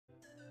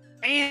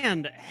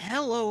And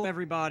hello,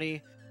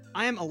 everybody.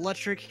 I am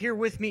Electric. Here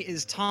with me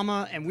is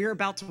Tama, and we're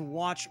about to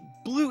watch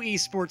Blue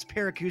Esports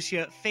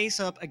Paracusia face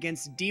up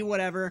against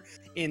Dwhatever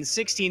in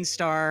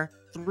 16-star,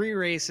 3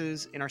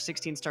 races in our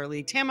 16-star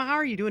league. Tama, how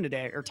are you doing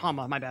today? Or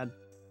Tama, my bad.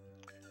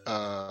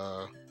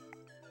 Uh,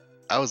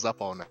 I was up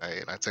all night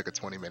and I took a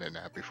 20-minute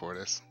nap before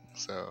this,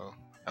 so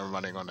I'm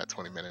running on that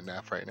 20-minute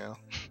nap right now.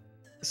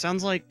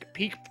 Sounds like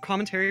peak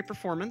commentary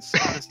performance,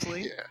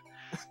 honestly.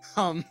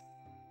 Yeah.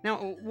 Now,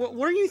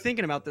 what are you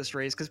thinking about this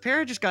race? Because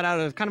Para just got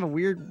out of kind of a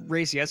weird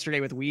race yesterday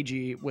with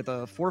Ouija with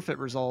a forfeit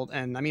result,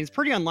 and I mean, it's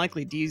pretty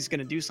unlikely D's going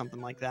to do something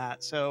like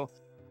that. So,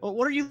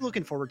 what are you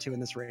looking forward to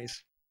in this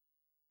race?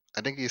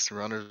 I think these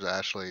runners are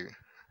actually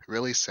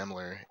really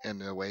similar in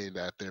the way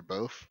that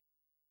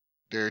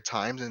their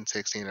times in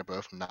 16 are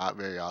both not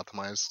very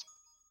optimized,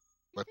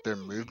 but their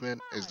movement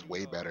is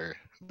way better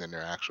than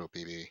their actual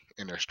PB,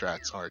 and their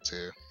strats are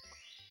too.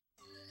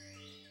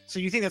 So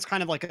you think that's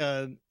kind of like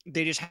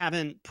they just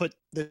haven't put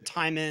the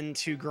time in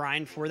to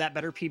grind for that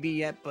better PB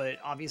yet, but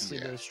obviously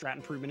the Yeah. strat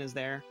improvement is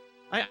there.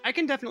 I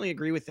can definitely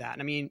agree with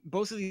that. I mean,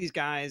 both of these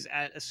guys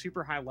at a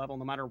super high level,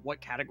 no matter what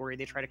category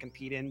they try to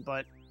compete in,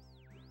 but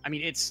I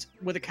mean, it's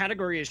with a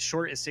category as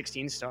short as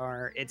 16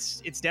 star,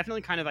 it's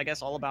definitely kind of, I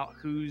guess, all about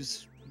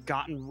who's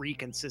gotten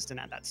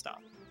consistent at that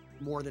stuff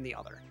more than the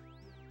other.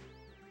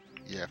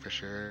 Yeah, for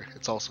sure.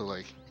 It's also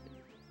like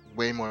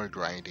way more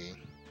grindy,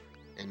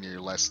 and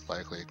you're less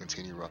likely to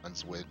continue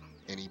runs with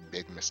any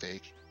big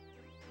mistake.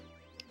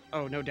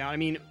 Oh, no doubt. I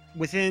mean,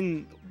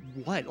 within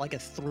what, like a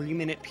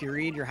 3-minute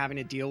period, you're having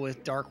to deal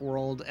with Dark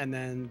World and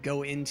then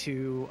go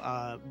into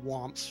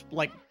Womps.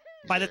 Like,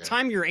 by the Yeah.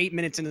 time you're 8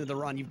 minutes into the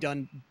run, you've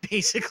done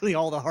basically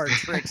all the hard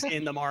tricks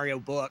in the Mario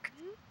book.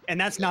 And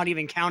that's Yeah. not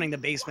even counting the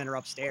basement or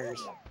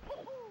upstairs.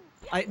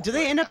 Do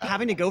they But end up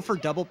having to go for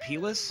double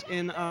P-less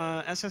in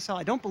SSL?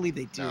 I don't believe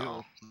they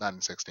no, do. not in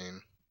 16.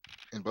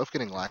 And both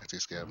getting Laxy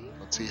skip.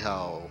 Let's see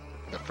how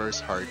the first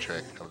hard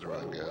trick of the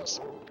run goes.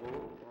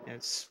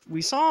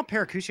 We saw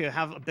Paracusia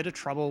have a bit of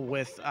trouble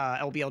with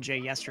LBLJ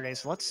yesterday,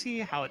 so let's see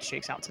how it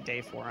shakes out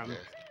today for him.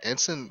 Yeah.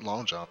 Instant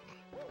long jump.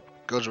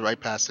 Goes right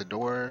past the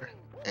door,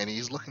 and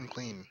he's looking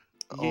clean.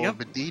 Oh, Yep.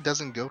 but D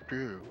doesn't go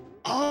through.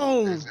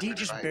 Oh, There's D a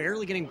just try.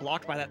 barely getting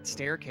blocked by that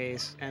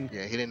staircase. And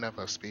Yeah, he didn't have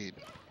enough speed.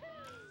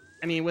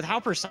 I mean, with how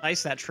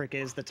precise that trick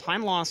is, the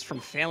time loss from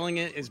failing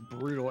it is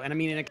brutal. And I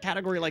mean, in a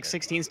category like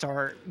 16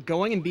 star,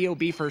 going in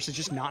BOB first is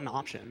just not an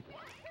option.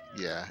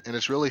 Yeah, and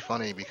it's really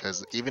funny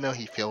because even though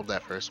he failed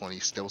that first one,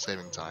 he's still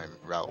saving time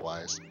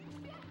route-wise.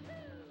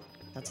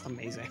 That's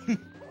amazing.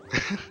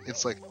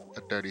 It's like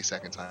a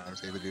 30-second time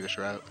save to do this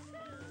route.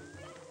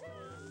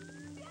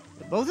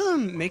 Both of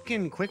them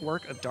making quick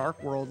work of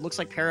Dark World. Looks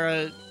like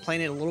Para playing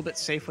it a little bit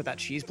safe with that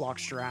cheese block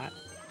strat.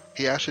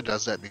 He actually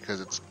does that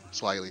because it's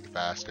slightly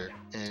faster.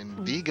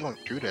 And D going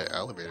through the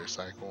elevator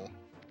cycle.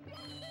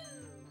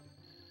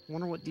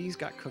 Wonder what D's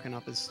got cooking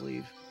up his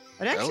sleeve.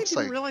 I actually Looks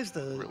didn't like realize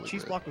the really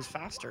cheese good. block was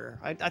faster.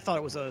 I thought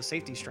it was a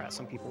safety strat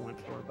some people went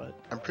for, but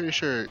I'm pretty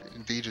sure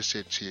D just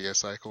hit Chia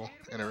cycle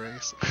in a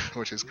race,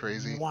 which is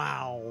crazy.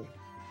 wow.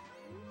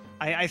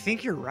 I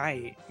think you're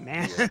right,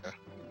 man. Yeah.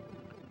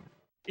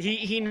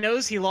 He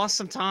knows he lost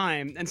some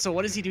time, and so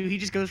what does he do? He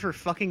just goes for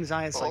fucking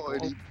Zaya cycle. Oh,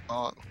 and he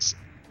bonks.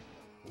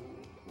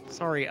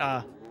 Sorry,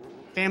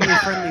 family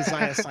friendly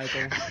Zaya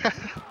cycle.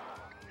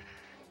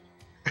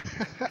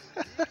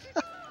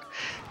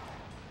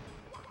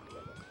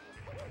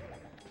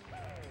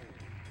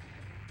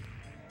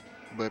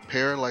 But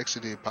Pear likes to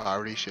do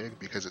poverty shake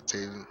because it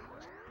takes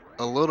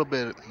a little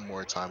bit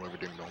more time over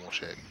doing normal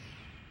shake.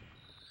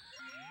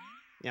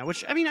 Yeah,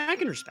 which I mean I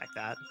can respect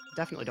that.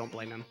 Definitely don't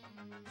blame him.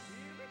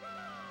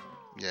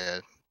 Yeah.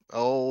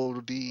 Oh,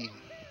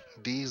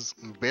 D's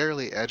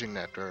barely edging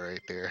that door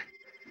right there.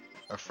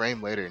 A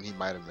frame later, and he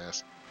might have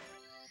missed.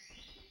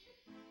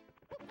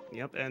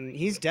 Yep, and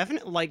he's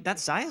definitely like that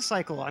Zaya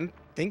cycle. I'm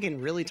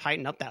thinking really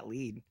tighten up that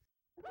lead.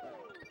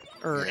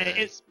 Or Yeah, it,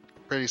 it's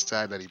pretty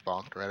sad that he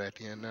bonked right at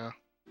the end now.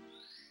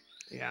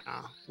 yeah,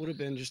 would have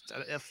been just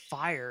a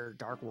fire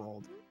Dark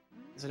World.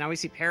 So now we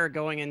see Para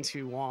going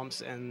into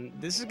Womps, and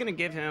this is going to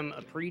give him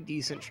a pretty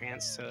decent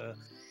chance to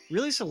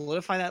really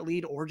solidify that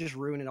lead or just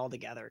ruin it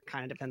altogether.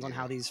 Kind of depends on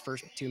how these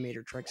first 2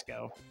 major tricks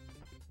go.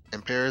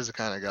 And Pear is the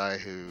kind of guy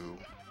who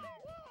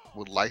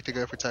would like to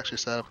go for texture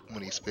setup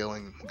when he's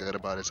feeling good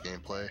about his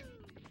gameplay.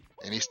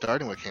 And he's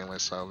starting with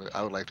Canless, so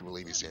I would like to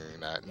believe he's doing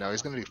that. No,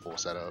 he's going to do full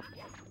setup.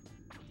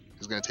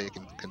 He's going to take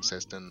it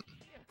consistent.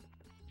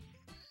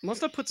 Must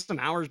have put some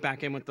hours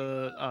back in with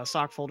the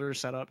sock folder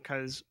setup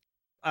because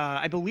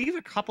I believe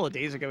a couple of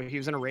days ago he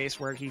was in a race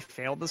where he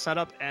failed the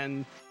setup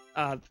and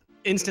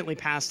instantly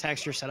passed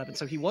texture setup. And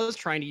so he was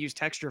trying to use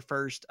texture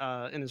first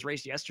in his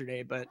race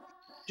yesterday, but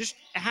just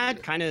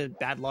had kind of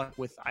bad luck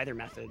with either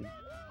method.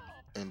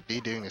 And D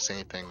doing the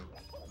same thing.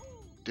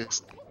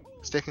 Just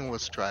sticking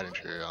with tried and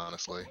true,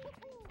 honestly.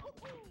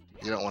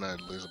 You don't want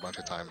to lose a bunch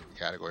of time in a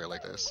category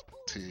like this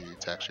to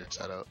texture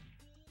setup.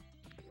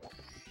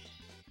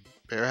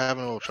 Pear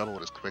having a little trouble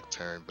with his quick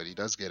turn, but he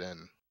does get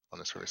in on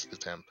his first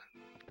attempt.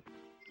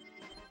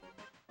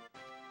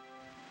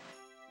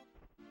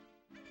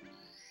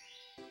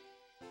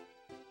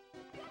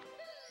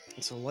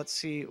 So let's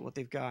see what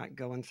they've got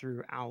going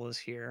through Owlus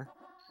here.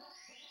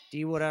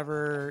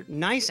 Dwhatever.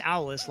 Nice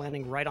Owlus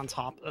landing right on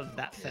top of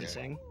that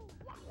fencing.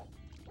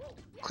 Yeah.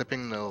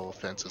 Clipping the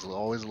fence is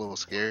always a little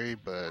scary,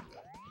 but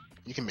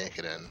you can make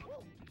it in.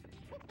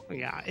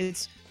 Yeah,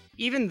 it's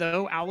even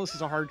though Owlus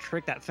is a hard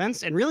trick, that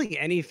fence, and really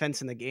any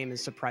fence in the game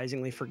is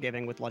surprisingly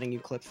forgiving with letting you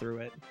clip through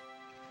it.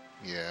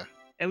 Yeah.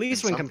 At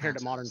least And when some compared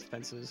to modern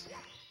fences- fences.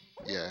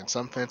 Yeah, and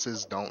some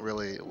fences don't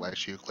really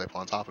let you clip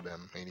on top of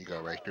them, and you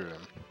go right through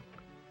them.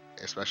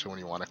 Especially when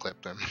you want to clip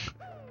them.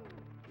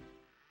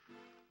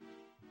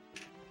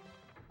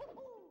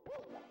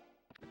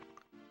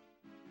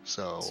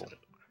 So,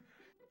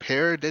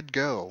 Pear did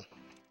go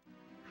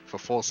for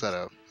full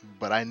setup,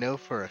 but I know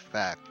for a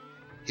fact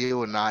he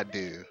will not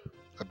do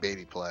a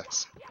baby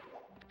plus.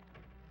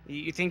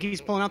 You think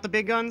he's pulling out the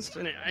big guns?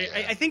 And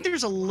I think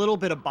there's a little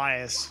bit of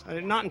bias.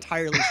 I'm not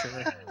entirely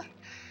sure.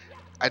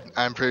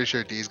 I'm pretty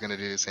sure D's gonna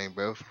do the same.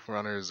 Both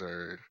runners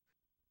are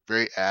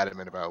very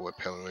adamant about what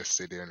pillowless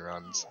they do in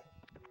runs.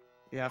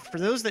 Yeah, for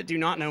those that do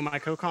not know, my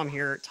co-com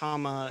here,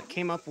 Tom,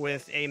 came up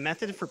with a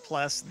method for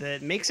plus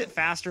that makes it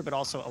faster, but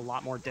also a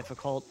lot more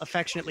difficult,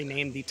 affectionately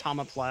named the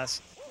Tama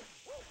Plus.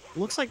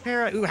 Looks like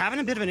Para, having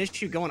a bit of an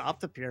issue going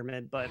up the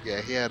pyramid, but... Yeah,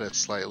 he had a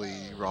slightly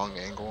wrong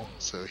angle,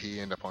 so he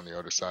ended up on the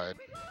other side.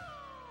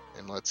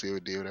 And let's see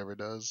what Dwhatever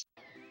does.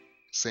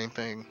 Same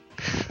thing.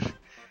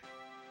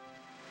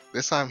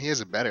 This time he has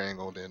a better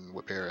angle than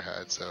what Para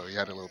had, so he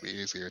had a little bit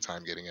easier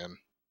time getting in.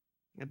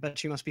 I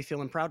bet you must be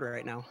feeling proud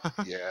right now.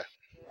 Yeah.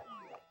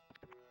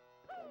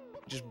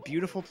 Just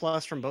beautiful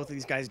plus from both of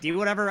these guys.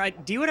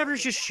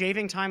 Dwhatever's just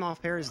shaving time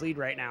off Para's lead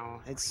right now.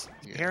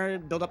 Para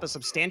built up a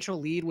substantial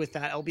lead with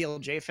that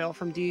LBLJ fail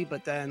from D,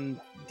 but then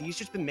D's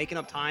just been making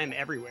up time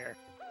everywhere.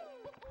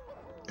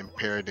 And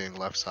Para doing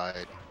left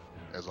side,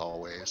 as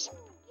always.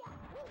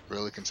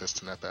 Really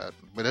consistent at that,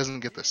 but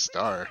doesn't get the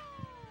star.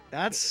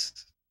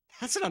 That's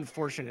an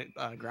unfortunate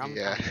ground.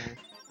 Yeah.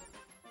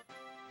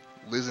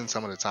 Losing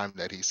some of the time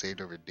that he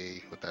saved over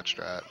D with that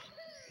strat.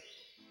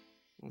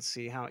 Let's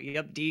see how.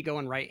 Yep, D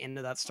going right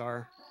into that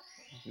star,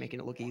 making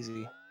it look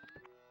easy.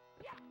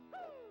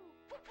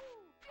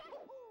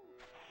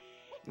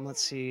 And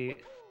let's see.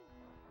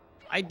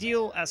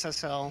 Ideal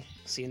SSL,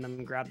 seeing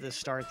them grab this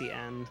star at the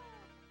end.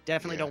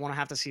 Definitely don't want to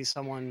have to see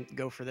someone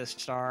go for this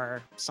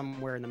star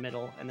somewhere in the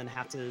middle and then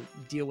have to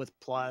deal with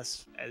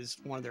plus as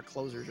one of their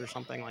closers or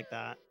something like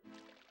that.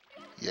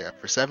 Yeah,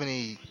 for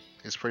 70,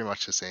 it's pretty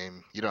much the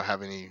same. You don't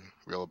have any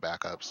real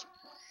backups.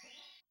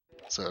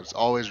 So it's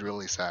always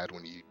really sad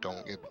when you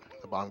don't get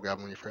the bomb grab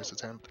on your first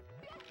attempt.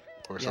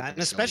 Or yeah, and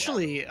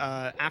especially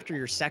after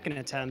your second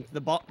attempt,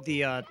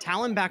 the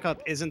Talon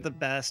backup isn't the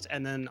best,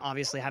 and then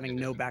obviously having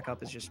no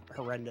backup is just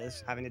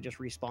horrendous, having to just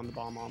respawn the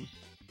bomb on.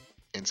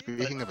 And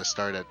speaking of a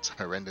start that's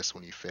horrendous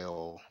when you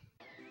fail,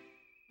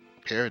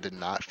 Para did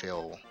not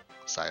fail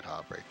side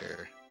hop right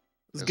there.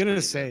 I was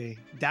gonna say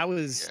that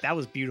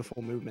was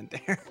beautiful movement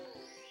there.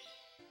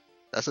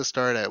 That's a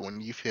start that when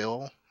you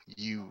fail,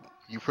 you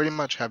pretty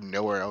much have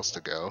nowhere else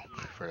to go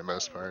for the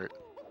most part,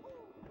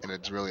 and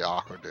it's really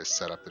awkward to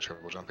set up the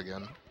triple jump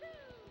again.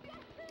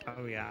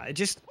 Oh yeah,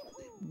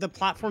 the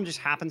platform just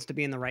happens to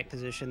be in the right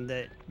position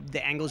that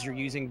the angles you're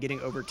using getting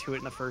over to it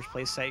in the first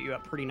place set you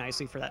up pretty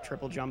nicely for that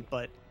triple jump,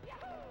 but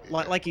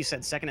like you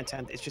said, second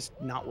attempt, it's just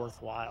not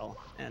worthwhile.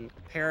 And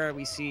Para,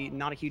 we see,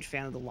 not a huge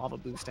fan of the lava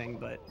boosting,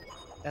 but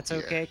that's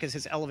okay because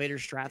his elevator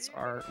strats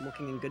are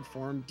looking in good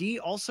form. D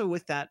also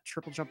with that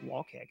triple jump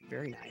wall kick,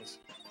 very nice.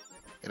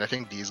 And I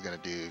think D's gonna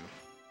do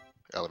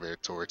elevator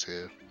tour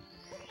too.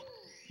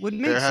 Would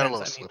make sense. Had a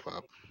little slip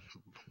up.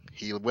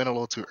 He went a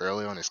little too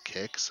early on his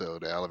kick, so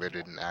the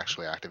elevator didn't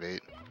actually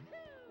activate.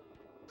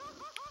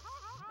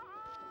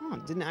 Oh,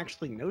 didn't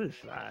actually notice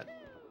that.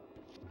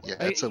 Yeah,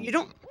 that's a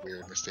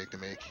weird mistake to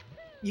make.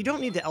 You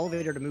don't need the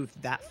elevator to move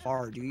that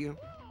far, do you?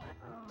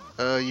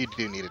 You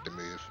do need it to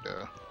move,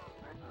 though.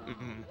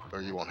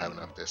 Or you won't have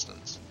enough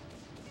distance.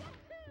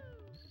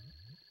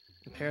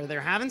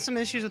 They're having some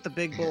issues with the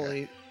big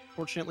bully.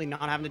 Fortunately,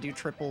 not having to do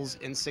triples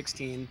in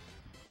 16.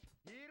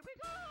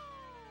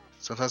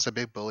 Sometimes the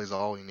big bully's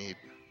all we need.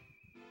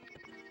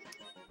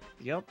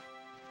 Yep.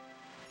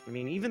 I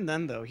mean, even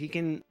then, though, he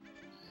can...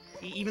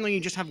 Even though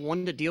you just have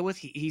one to deal with,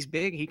 he's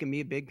big. He can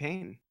be a big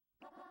pain.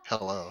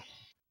 Hello.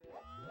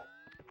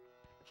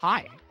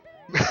 Hi.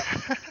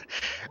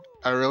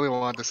 I really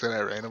wanted to say that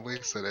randomly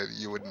so that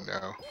you wouldn't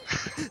know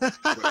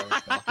what I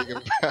was talking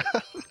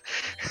about.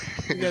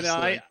 Yeah,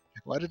 no,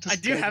 why did I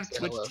do have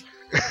Twitch.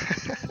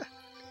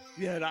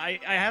 Yeah, no, I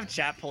have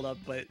chat pulled up,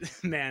 but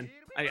man,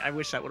 I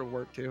wish that would have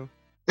worked too.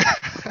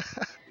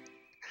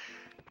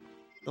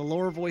 The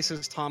lower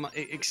voices, Tom.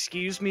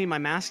 Excuse me, my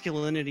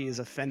masculinity is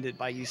offended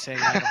by you saying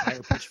I have a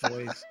higher pitched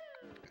voice.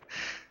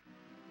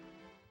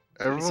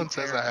 Everyone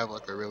says I have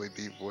like a really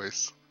deep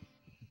voice.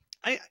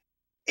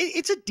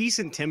 It's a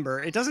decent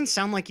timbre. It doesn't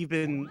sound like you've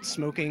been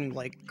smoking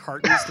like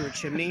cartons through a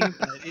chimney,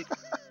 but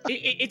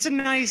it's a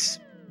nice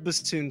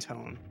bassoon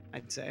tone,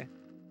 I'd say.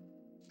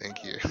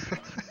 Thank you.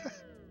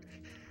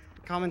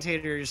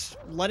 commentators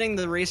letting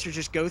the racers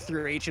just go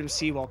through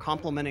HMC while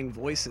complimenting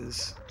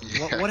voices.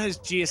 Yeah. What has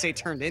GSA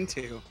turned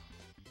into?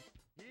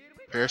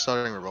 They're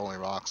starting with rolling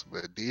rocks,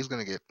 but D's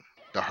gonna get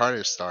the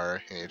hardest star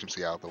in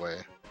HMC out of the way.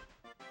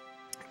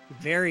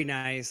 Very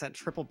nice. That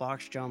triple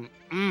box jump.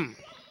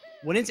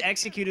 When it's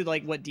executed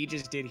like what D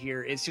just did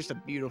here, it's just a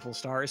beautiful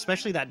star,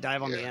 especially that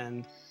dive on the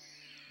end.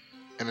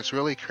 And it's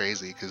really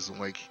crazy because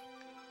like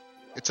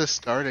it's a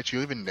star that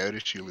you even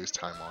notice you lose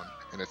time on,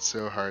 and it's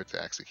so hard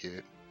to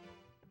execute.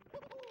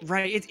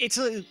 Right,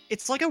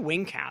 it's like a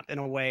wing cap in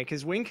a way,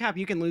 because wing cap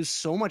you can lose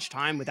so much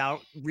time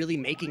without really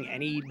making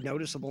any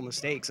noticeable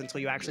mistakes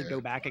until you actually go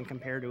back and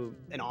compare to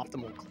an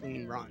optimal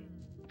clean run.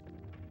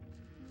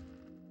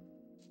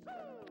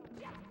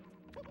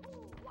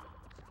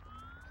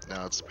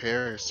 Now it's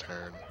Pear's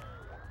turn.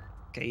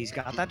 Okay, he's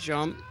got that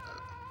jump.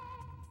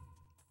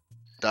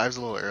 Dives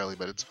a little early,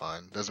 but it's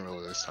fine. Doesn't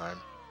really lose time.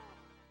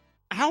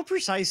 How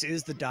precise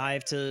is the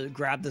dive to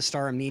grab the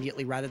star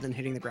immediately rather than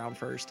hitting the ground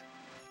first?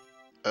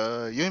 You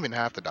don't even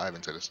have to dive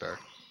into the star.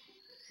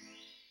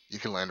 You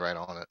can land right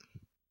on it.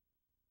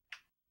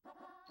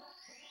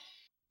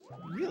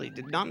 Really,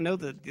 did not know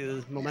that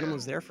the momentum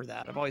was there for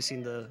that. I've always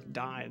seen the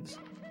dives.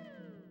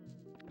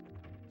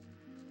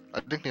 I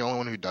think the only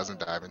one who doesn't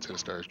dive into the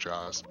star is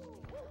Jaws.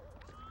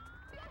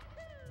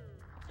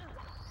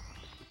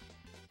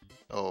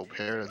 Oh,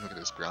 Pear doesn't get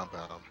his ground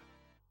pound.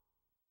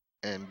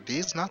 And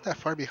D's not that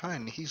far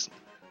behind. He's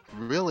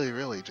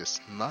really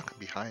just not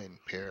behind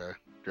Pear.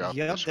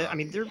 Yep, I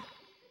mean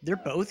they're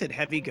both at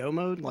heavy go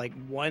mode. Like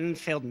one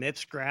failed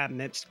MIPS grab,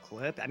 MIPS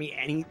clip. I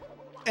mean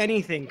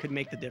anything could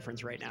make the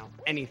difference right now.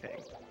 Anything.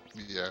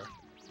 Yeah.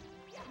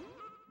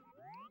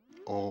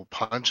 Oh,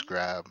 punch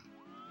grab.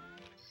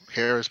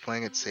 Pear is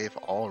playing it safe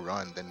all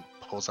run, then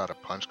pulls out a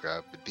punch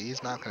grab. But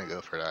D's not gonna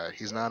go for that.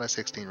 He's not a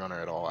 16 runner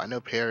at all. I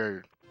know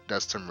Pear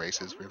does some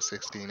races with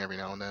 16 every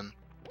now and then,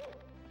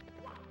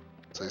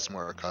 so he's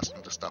more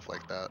accustomed to stuff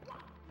like that.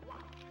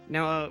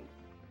 Now,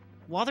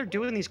 while they're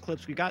doing these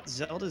clips, we got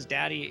Zelda's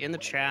daddy in the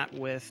chat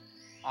with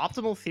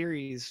optimal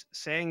theories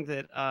saying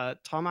that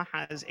Tama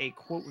has a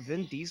quote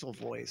Vin Diesel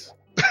voice.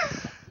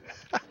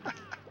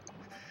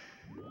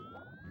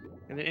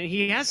 And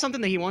he has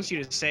something that he wants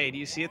you to say. Do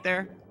you see it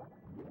there?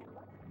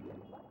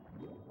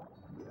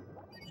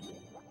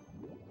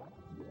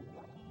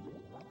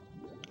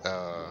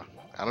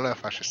 I don't know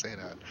if I should say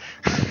that.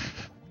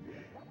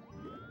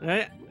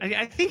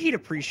 I think he'd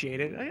appreciate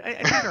it. I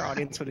think our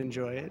audience would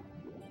enjoy it.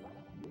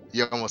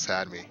 You almost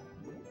had me.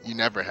 You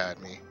never had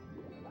me.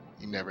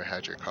 You never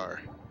had your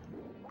car.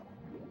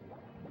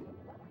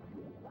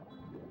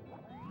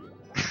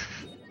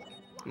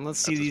 And let's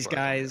see these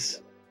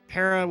guys.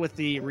 Para with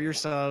the rear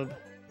sub.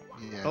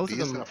 Yeah, both of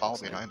them gonna follow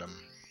behind him.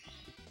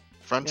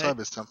 Front sub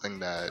is something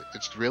that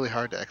it's really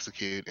hard to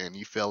execute, and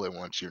you fail it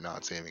once, you're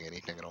not saving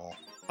anything at all.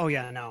 Oh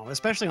yeah, no,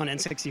 especially on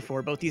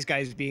N64. Both these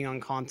guys being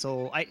on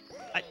console,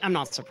 I'm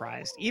not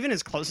surprised. Even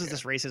as close as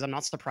this race is, I'm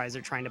not surprised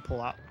they're trying to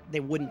pull out. They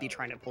wouldn't be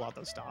trying to pull out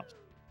those stops.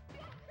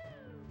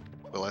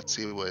 But let's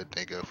see what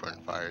they go for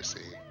in Fire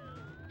Sea.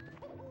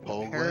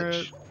 Pole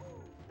glitch.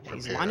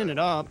 He's lining it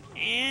up,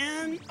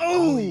 and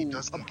he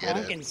doesn't get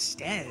it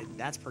instead.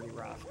 That's pretty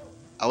rough.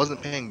 I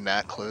wasn't paying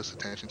that close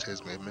attention to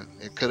his movement.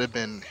 It could have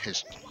been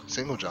his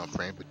single jump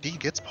frame, but D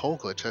gets pole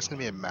glitch. That's gonna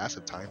be a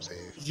massive time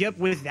save. Yep,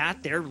 with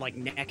that, they're like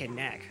neck and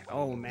neck.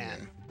 Oh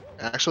man.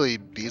 Yeah. Actually,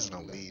 D's in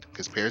the lead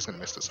because Pear's gonna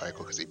miss the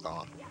cycle because he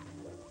bombed.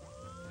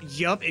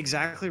 Yup,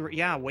 exactly.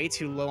 Yeah, way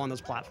too low on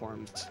those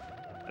platforms.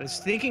 I was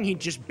thinking he'd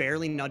just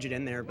barely nudge it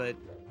in there, but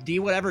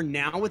Dwhatever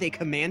now with a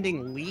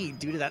commanding lead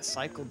due to that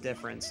cycle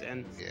difference,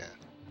 and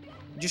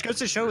just goes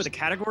to show with a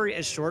category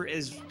as short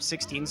as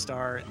 16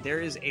 star, there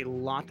is a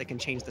lot that can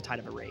change the tide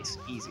of a race.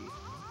 Easy.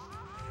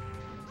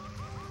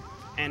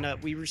 And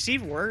we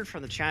received word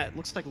from the chat. It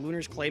looks like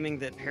Lunar's claiming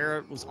that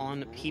Para was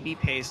on PB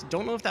pace.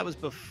 Don't know if that was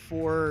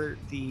before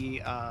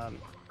the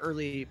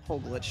early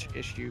pole glitch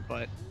issue,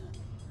 but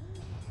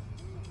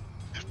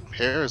if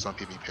Para is on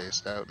PB pace,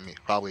 that would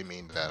probably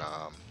mean that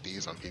D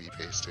is on PB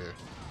pace too.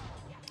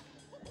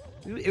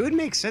 It would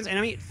make sense. And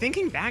I mean,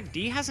 thinking back,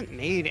 D hasn't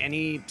made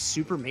any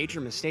super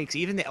major mistakes.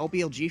 Even the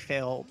LBLJ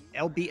fail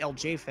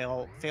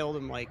failed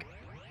in like,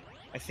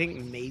 I think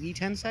maybe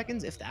 10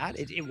 seconds, if that.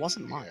 It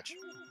wasn't much.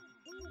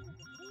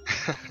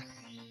 It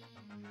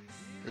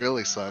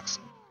really sucks.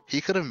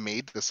 He could have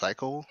made the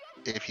cycle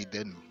if he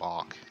didn't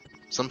balk.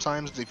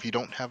 Sometimes if you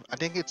don't have, I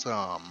think it's you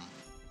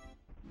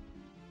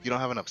don't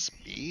have enough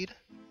speed,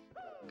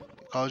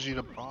 it causes you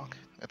to balk.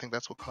 I think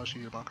that's what caused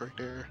you to balk right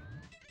there.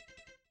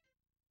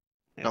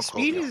 Yeah,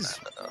 speed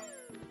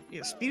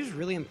is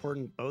really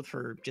important, both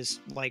for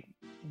just like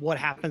what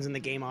happens in the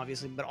game,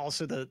 obviously, but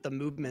also the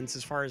movements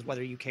as far as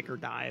whether you kick or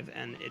dive.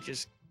 And it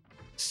just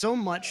so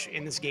much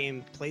in this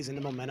game plays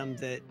into momentum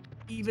that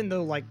even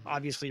though like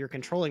obviously you're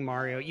controlling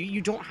Mario, you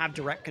don't have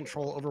direct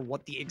control over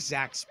what the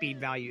exact speed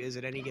value is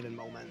at any given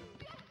moment.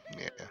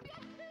 Yeah.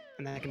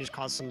 And that can just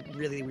cause some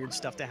really weird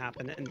stuff to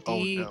happen. And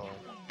oh no,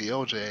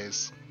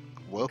 BLJs,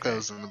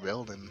 Wilco's in the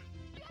building.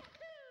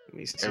 Let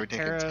me see Everything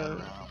can turn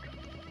around.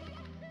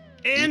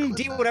 And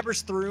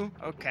Dwhatever's through.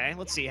 Okay,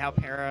 let's see how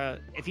Para.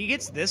 If he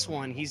gets this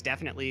one, he's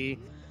definitely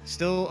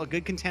still a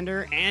good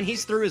contender, and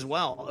he's through as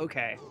well.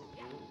 Okay.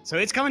 So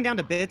it's coming down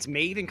to bits,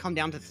 may even come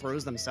down to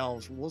throws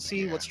themselves. We'll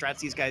see what strats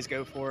these guys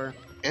go for.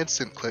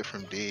 Instant clip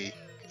from D.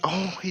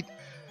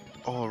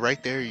 Oh,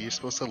 right there, you're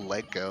supposed to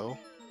let go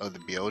of the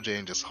BLJ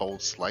and just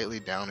hold slightly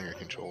down on your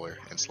controller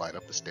and slide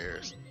up the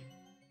stairs.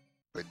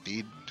 But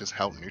D just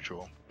held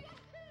neutral.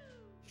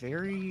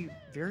 Very,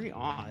 very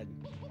odd.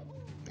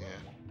 Yeah.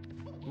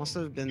 Must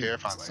have been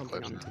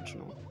something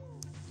unintentional.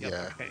 Yep,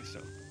 yeah. Okay, so.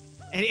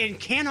 And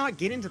cannot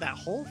get into that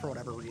hole for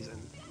whatever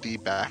reason. D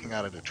backing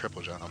out of the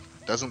triple jump.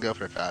 Doesn't go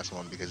for the fast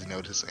one because he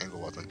noticed the angle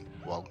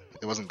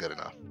wasn't good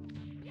enough.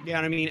 Yeah,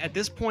 and I mean, at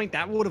this point,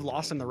 that would have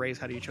lost him the race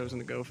had he chosen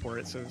to go for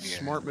it. So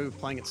smart move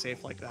playing it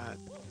safe like that.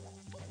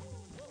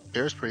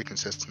 Bear's pretty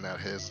consistent at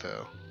his,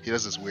 though. He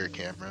does this weird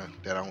camera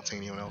that I don't see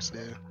anyone else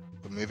do.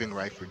 But moving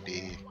right for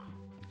D,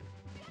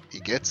 he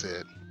gets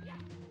it.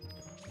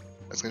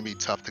 That's going to be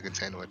tough to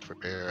contend with for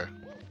Bear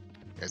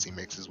as he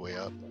makes his way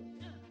up.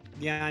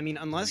 Yeah, I mean,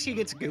 unless he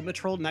gets Goomba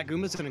trolled, and that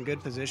Goomba's in a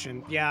good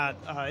position. Yeah,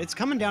 it's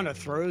coming down to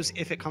throws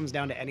if it comes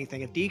down to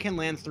anything. If D can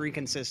land 3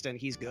 consistent,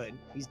 he's good.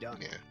 He's done.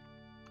 Yeah.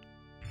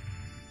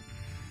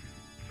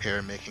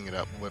 Pear making it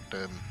up with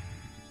the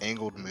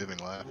angled moving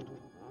left.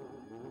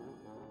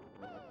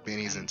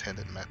 Benny's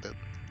intended method.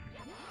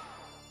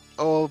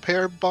 Oh,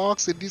 Pear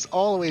bonks and he's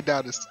all the way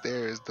down the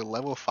stairs. The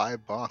level 5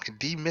 bonk, and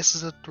D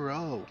misses a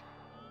throw.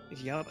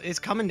 Yep, it's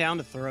coming down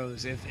to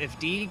throws. If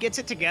D gets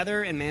it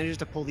together and manages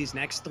to pull these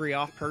next 3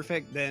 off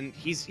perfect, then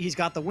he's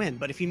got the win.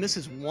 But if he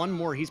misses one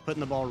more, he's putting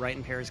the ball right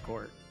in Pear's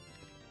court.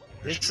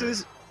 This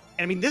is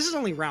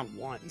only round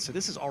 1, so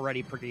this is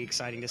already pretty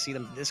exciting to see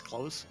them this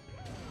close.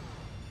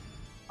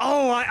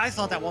 Oh, I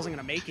thought that wasn't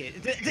going to make it.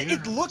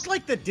 It looked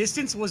like the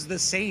distance was the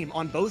same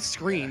on both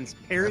screens.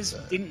 Yeah, Pear's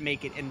didn't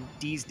make it, and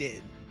D's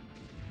did.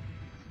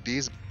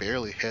 D's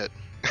barely hit.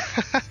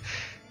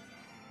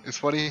 It's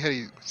funny how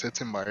he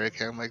sits in Mario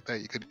Cam like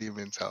that. You couldn't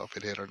even tell if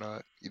it hit or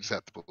not. You just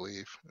have to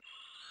believe.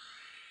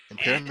 And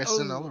Pear misses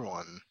another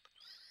one.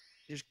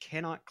 Just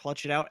cannot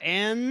clutch it out.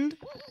 And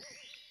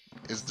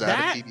is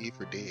that a PB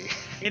for D?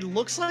 It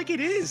looks like it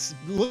is.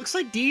 Looks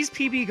like D's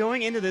PB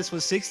going into this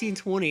was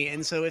 1620.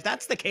 And so if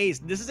that's the case,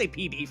 this is a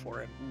PB for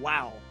him.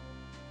 Wow.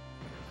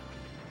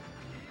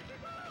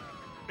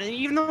 And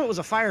even though it was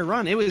a fire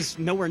run, it was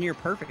nowhere near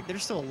perfect.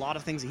 There's still a lot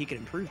of things that he could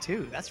improve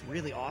too. That's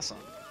really awesome.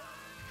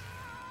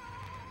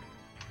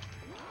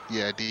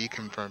 Yeah, D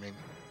confirming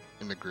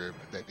in the group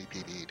that he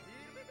PB'd.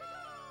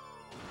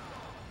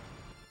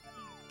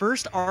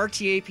 First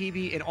RTA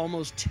PB in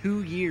almost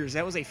 2 years.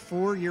 That was a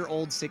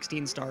 4-year-old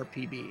 16-star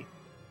PB.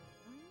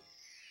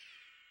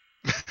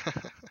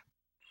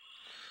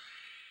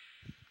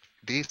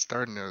 D's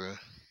starting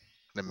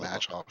the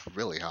match off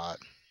really hot.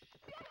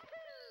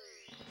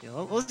 Yeah,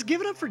 let's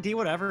give it up for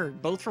Dwhatever,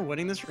 both for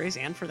winning this race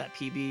and for that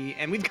PB.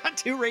 And we've got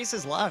 2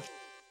 races left.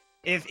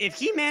 If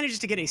he manages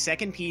to get a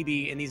second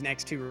PB in these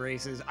next 2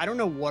 races, I don't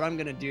know what I'm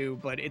going to do,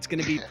 but it's going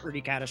to be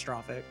pretty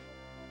catastrophic.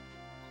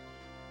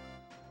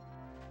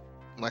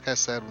 Like I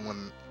said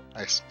when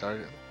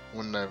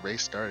the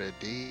race started,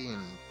 D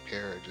and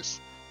Pear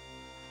just,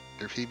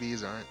 their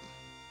PBs aren't,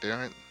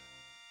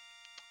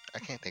 I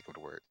can't think of the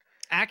word.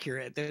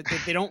 Accurate.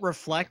 They don't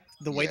reflect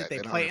the way that they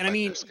play. And I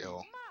mean,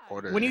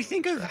 when you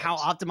think of how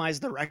optimized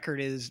the record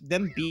is,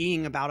 them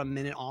being about a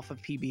minute off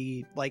of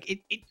PB,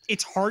 like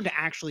it's hard to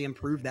actually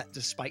improve that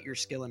despite your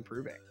skill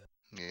improving.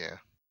 Yeah.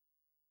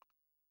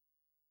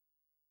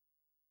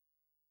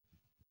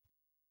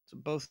 So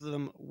both of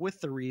them with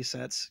the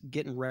resets,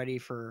 getting ready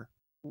for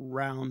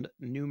round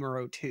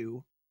numero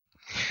 2.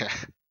 Yeah.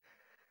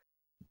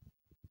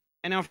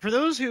 And now for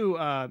those who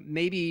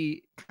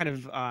maybe kind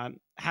of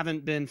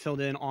haven't been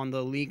filled in on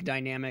the league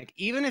dynamic,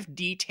 even if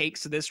D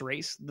takes this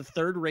race, the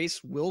 3rd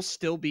race will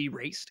still be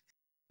raced.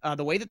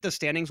 The way that the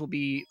standings will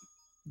be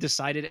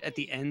decided at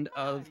the end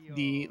of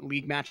the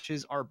league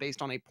matches are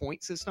based on a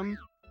point system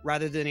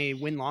rather than a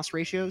win-loss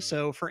ratio.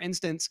 So for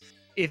instance,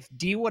 if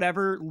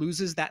Dwhatever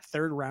loses that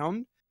 3rd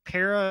round,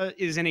 Para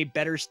is in a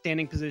better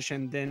standing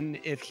position than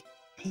if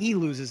he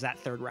loses that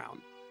 3rd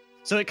round.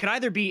 So it could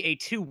either be a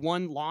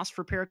 2-1 loss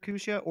for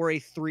Paracusia or a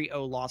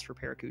 3-0 loss for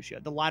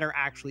Paracusia, the latter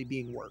actually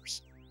being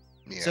worse.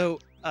 Yeah. So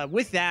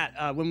with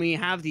that, when we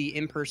have the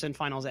in-person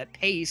finals at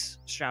Pace,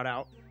 shout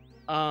out,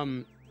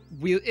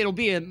 it'll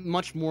be a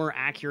much more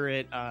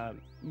accurate,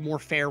 more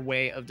fair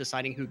way of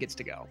deciding who gets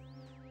to go.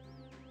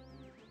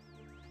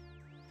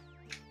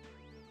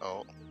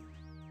 Oh.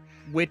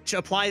 Which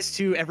applies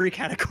to every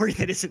category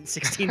that isn't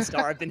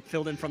 16-star. I've been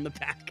filled in from the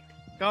back.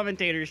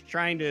 Commentators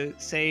trying to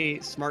say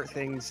smart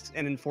things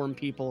and inform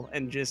people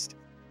and just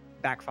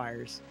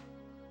backfires.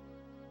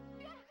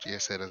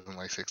 GSA doesn't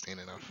like 16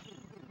 enough.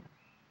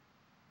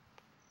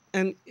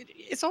 And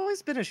it's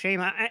always been a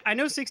shame. I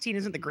know 16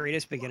 isn't the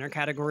greatest beginner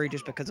category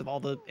just because of all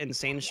the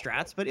insane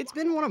strats, but it's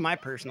been one of my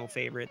personal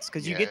favorites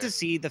because you get to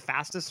see the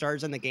fastest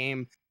stars in the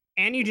game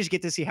and you just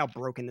get to see how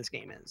broken this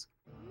game is.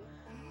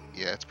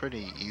 Yeah, it's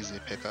pretty easy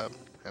to pick up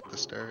at the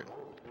start.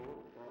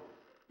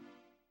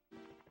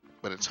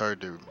 but it's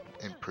hard to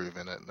improve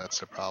in it. That's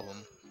the problem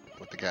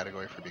with the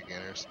category for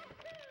beginners.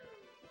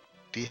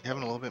 D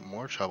having a little bit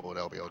more trouble with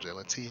LBLJ.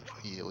 Let's see if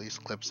he at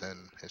least clips in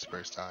his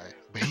first eye.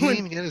 But he didn't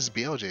even get his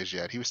BLJs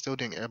yet. He was still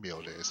doing air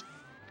BLJs.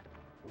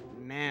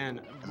 Man,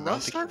 And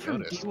rough start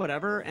from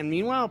Dwhatever, and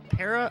meanwhile,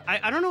 Para,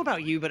 I don't know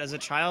about you, but as a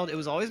child, it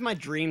was always my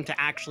dream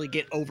to actually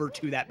get over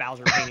to that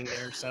Bowser painting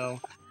there, so...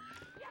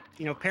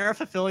 You know, Para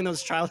fulfilling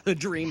those childhood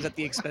dreams at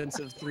the expense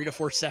of 3 to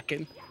 4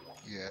 seconds.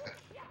 Yeah.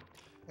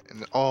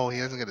 And oh, he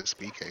doesn't get a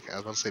speed kick. I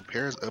was about to say,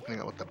 Para's opening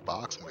up with the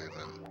box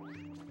movement.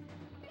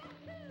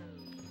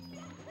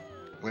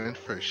 Went in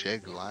for a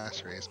shake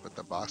last race, but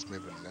the box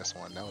movement in this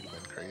one, that would have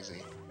been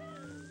crazy.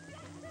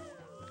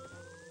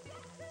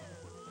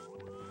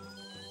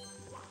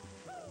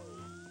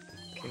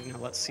 Okay, now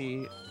let's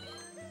see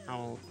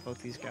how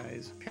both these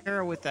guys...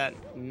 Para with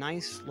that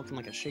nice, looking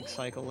like a shake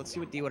cycle. Let's see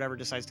what Dwhatever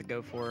decides to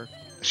go for.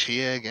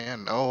 Shia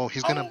again. Oh,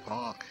 he's gonna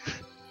bonk.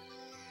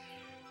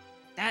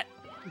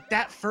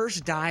 That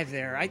first dive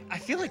there, I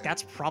feel like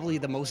that's probably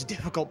the most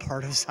difficult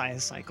part of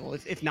Saya's cycle,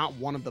 if not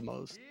one of the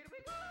most.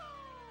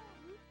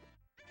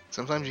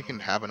 Sometimes you can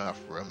have enough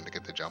room to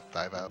get the jump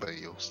dive out, but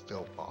you'll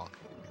still bonk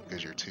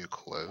because you're too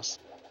close.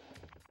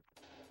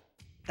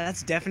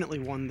 That's definitely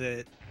one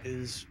that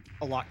is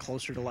a lot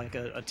closer to like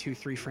a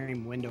 2-3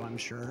 frame window, I'm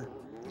sure.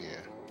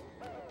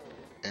 Yeah.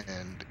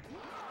 And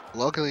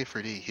luckily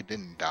for D, he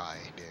didn't die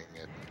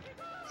doing it.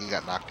 He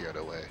got knocked the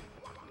other way.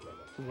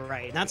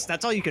 Right,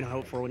 that's all you can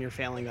hope for when you're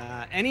failing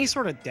that. Any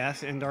sort of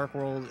death in Dark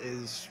World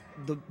is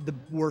the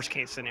worst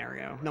case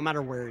scenario, no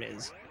matter where it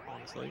is,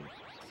 honestly.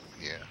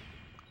 Yeah.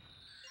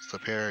 So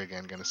Para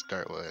again gonna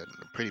start with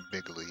a pretty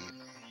big lead.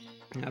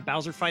 Yeah,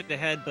 Bowser fight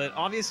ahead, but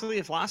obviously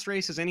if last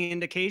race is any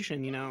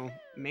indication, you know,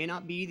 may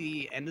not be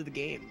the end of the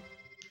game.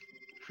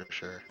 For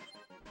sure.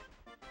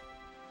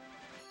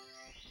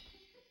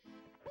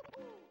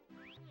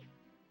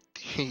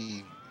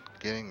 He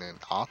getting an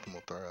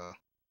optimal throw.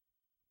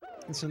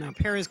 And so now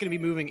Para is going to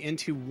be moving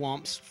into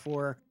Wumps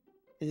for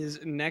his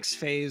next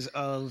phase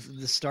of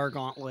the Star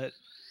Gauntlet.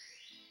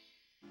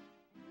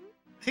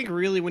 I think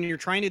really when you're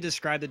trying to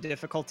describe the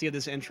difficulty of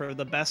this intro,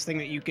 the best thing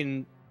that you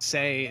can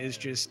say is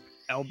just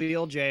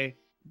LBLJ,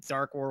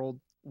 Dark World,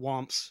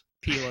 Wumps,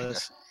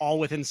 Peeless, all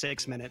within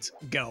 6 minutes.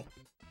 Go.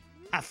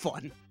 Have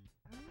fun.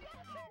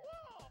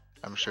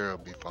 I'm sure it'll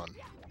be fun.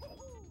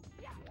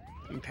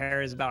 And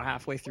Para is about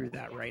halfway through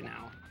that right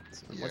now.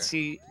 So Yeah. let's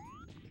see.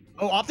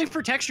 Oh, opting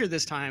for texture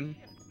this time.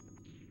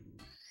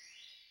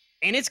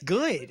 And it's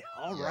good.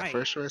 All Yeah, right.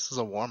 first race is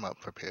a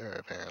warm-up for Para,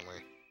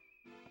 apparently.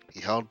 He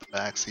held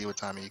back, see what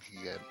time he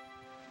could get.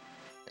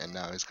 And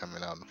now he's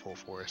coming out in full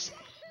force.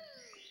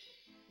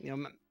 You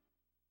know,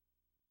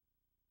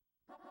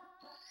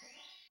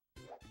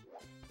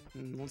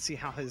 let's see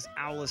how his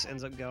Owlus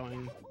ends up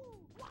going.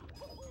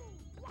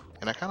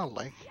 And I kind of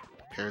like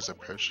Para's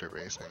approach to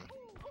racing.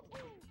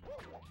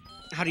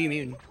 How do you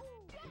mean?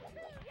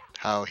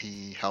 How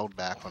he held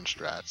back on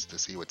strats to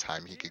see what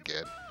time he could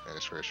get in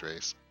his first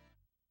race.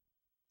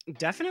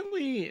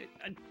 Definitely,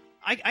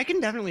 I can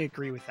definitely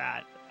agree with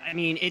that. I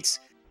mean, it's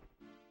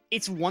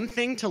one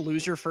thing to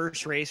lose your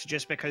first race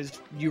just because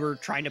you were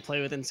trying to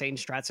play with insane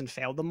strats and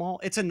failed them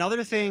all. It's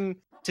another thing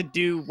to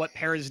do what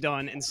Para's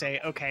done and say,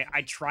 okay,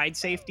 I tried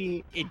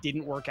safety, it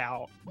didn't work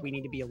out, we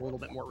need to be a little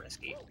bit more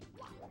risky.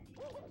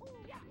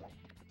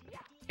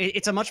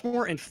 It's a much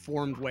more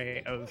informed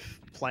way of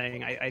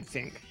playing, I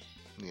think.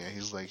 Yeah,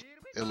 he's like,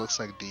 it looks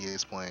like D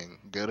is playing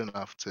good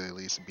enough to at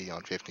least be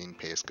on 15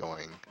 pace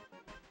going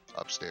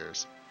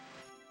upstairs.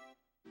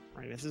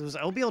 Right, if those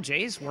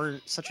LBLJs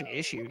weren't such an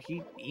issue,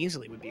 he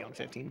easily would be on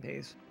 15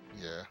 pace.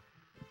 Yeah.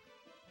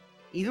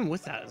 Even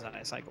with that as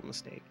a cycle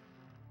mistake.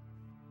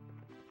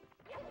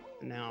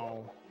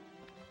 Now,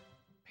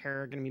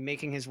 Para going to be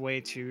making his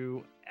way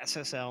to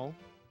SSL.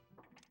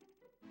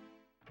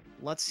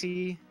 Let's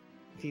see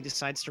if he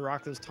decides to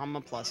rock those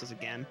Tama pluses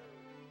again.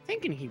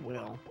 Thinking he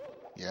will.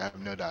 Yeah, I have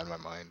no doubt in my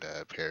mind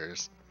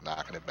Para's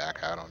not going to back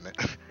out on it.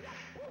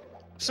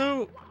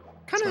 So,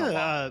 kind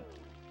of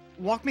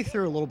walk me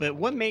through a little bit.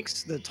 What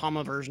makes the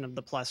Tama version of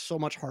the plus so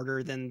much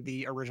harder than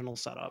the original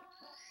setup?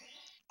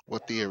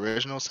 With the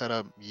original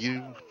setup,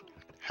 you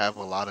have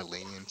a lot of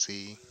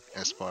leniency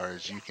as far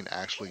as you can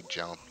actually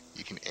jump.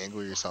 You can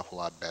angle yourself a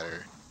lot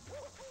better.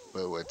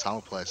 But with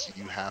Tama Plus,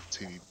 you have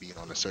to be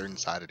on a certain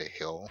side of the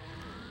hill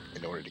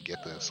in order to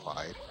get the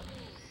slide.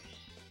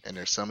 And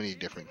there's so many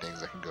different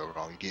things that can go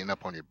wrong. You get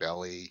up on your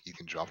belly, you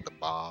can drop the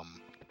bomb,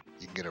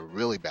 you can get a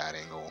really bad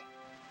angle.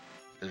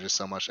 There's just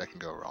so much that can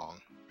go wrong.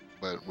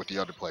 But with the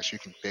other plus, you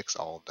can fix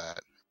all of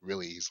that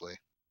really easily.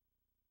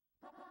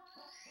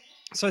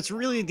 So it's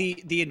really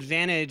the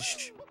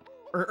advantage,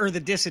 or the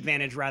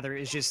disadvantage rather,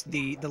 is just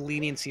the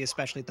leniency,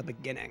 especially at the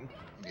beginning.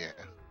 Yeah.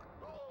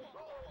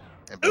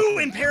 Ooh,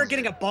 and Para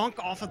getting a bonk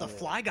off of the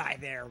fly guy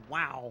there.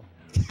 Wow.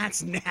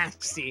 That's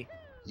nasty.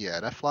 Yeah,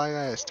 that fly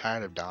guy is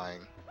tired of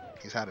dying.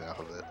 He's had enough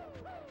of it.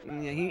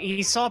 Yeah,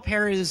 he saw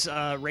Para's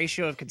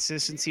ratio of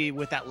consistency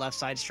with that left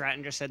side strat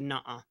and just said,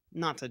 nuh-uh,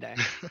 not today.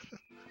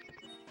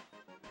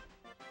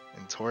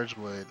 And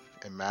Torchwood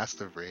And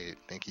massive raid.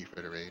 Thank you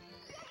for the raid.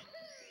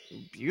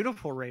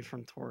 Beautiful raid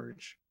from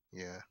Torch.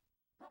 Yeah.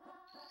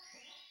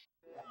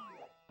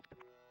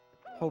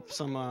 Hope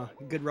some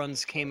good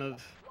runs came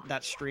of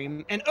that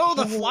stream. And oh,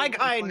 the fly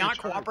guy not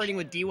cooperating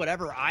with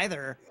Dwhatever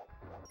either.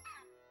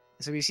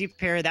 So we see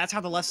Para, that's how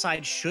the left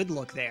side should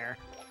look there.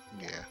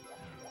 Yeah.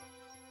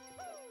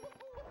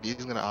 He's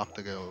gonna opt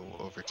to go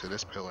over to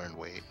this pillar and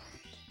wait.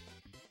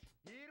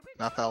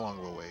 Not that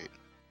long we'll wait.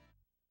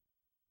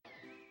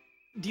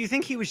 Do you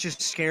think he was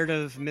just scared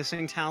of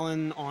missing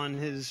Talon on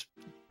his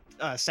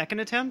second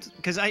attempt?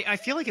 Because I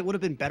feel like it would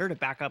have been better to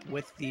back up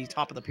with the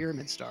top of the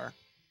pyramid star.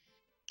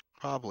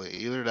 Probably.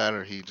 Either that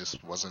or he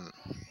just wasn't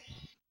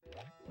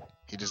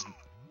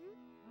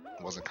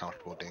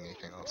comfortable doing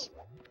anything else.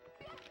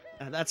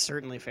 That's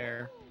certainly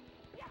fair.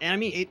 And I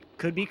mean, it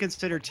could be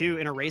considered too,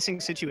 in a racing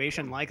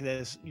situation like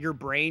this, your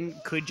brain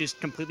could just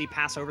completely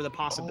pass over the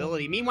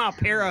possibility. Meanwhile,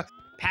 Para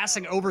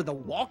passing over the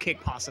wall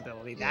kick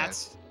possibility. Yeah.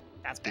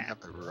 That's Didn't bad. have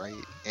the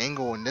right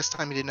angle, and this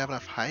time he didn't have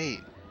enough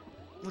height.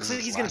 Looks like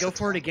he's gonna go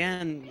for it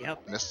again.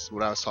 Yep. And this is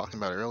what I was talking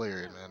about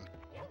earlier, man.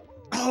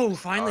 Oh,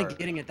 finally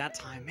getting it that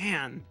time,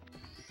 man.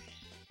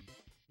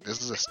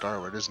 This is a star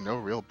where there's no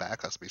real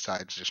backups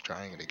besides just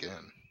trying it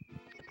again.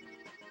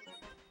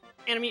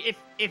 And I mean,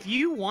 if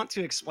you want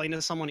to explain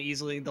to someone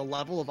easily the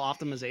level of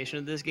optimization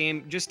of this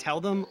game, just tell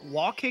them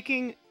wall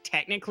kicking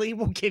technically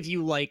will give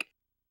you like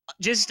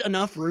just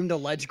enough room to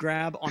ledge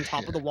grab on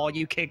top of the wall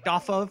you kicked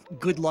off of.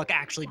 Good luck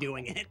actually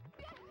doing it.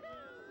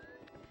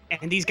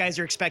 And these guys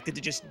are expected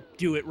to just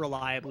do it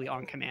reliably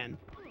on command.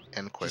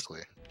 And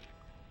quickly.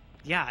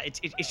 Yeah, it's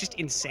just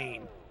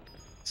insane.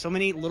 So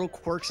many little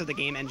quirks of the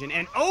game engine.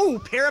 And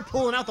oh, Para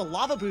pulling out the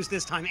lava boost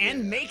this time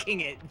and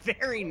making it.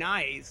 Very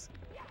nice.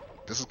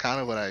 This is kind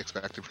of what I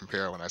expected from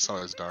Para when I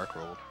saw his dark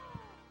roll.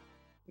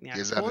 Yeah, He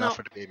has enough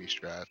for the baby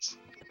strats.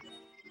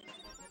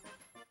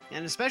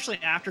 And especially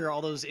after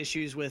all those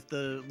issues with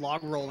the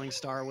log rolling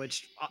star,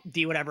 which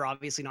Dwhatever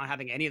obviously not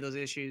having any of those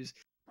issues.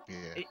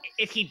 Yeah.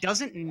 If he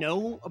doesn't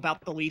know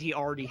about the lead he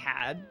already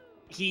had,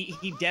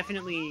 he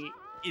definitely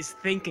is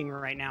thinking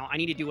right now, I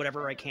need to do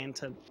whatever I can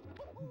to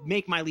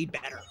make my lead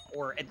better,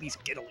 or at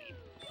least get a lead.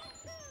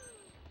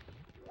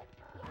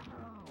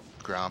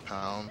 Ground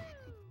pound.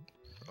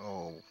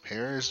 Oh,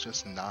 Para is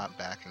just not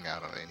backing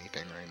out on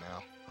anything right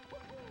now.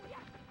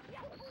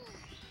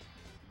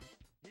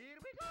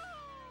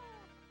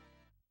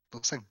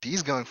 Looks like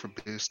D's going for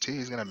boost too.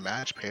 He's gonna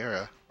match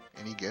Para,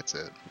 and he gets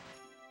it.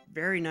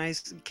 Very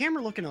nice.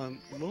 Camera looking a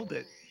little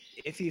bit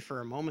iffy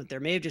for a moment. There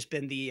may have just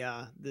been the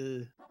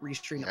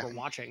restream that we're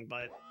watching,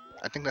 but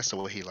I think that's the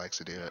way he likes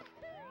to do it.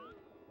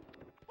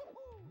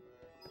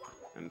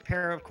 And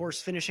Para, of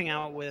course, finishing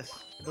out with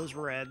those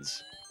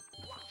reds.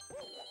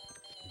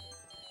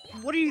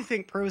 What do you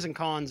think pros and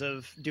cons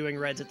of doing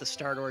reds at the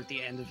start or at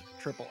the end of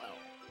Triple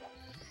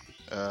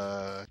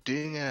L?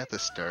 Doing it at the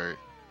start,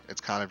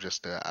 it's kind of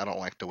just I don't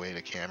like the way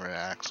the camera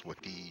acts with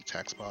the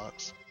text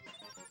box.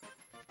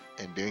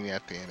 And doing it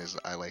at the end is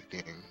I like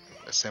doing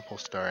a simple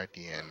start at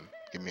the end.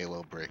 Give me a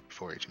little break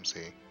before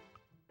HMC.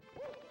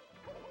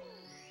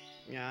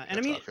 Yeah, and That's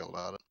I mean, how I feel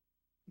about it.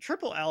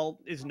 Triple L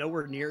is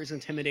nowhere near as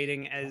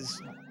intimidating as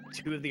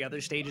two of the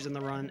other stages in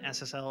the run,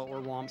 SSL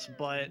or WOMPs,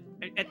 but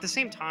at the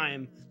same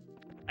time,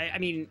 I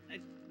mean,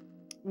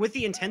 with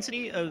the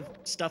intensity of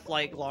stuff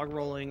like log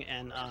rolling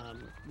and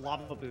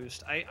lava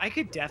boost, I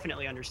could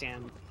definitely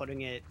understand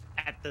putting it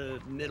at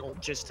the middle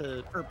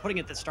or putting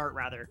it at the start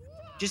rather,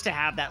 just to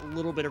have that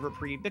little bit of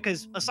reprieve,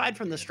 because aside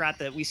from the strat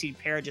that we see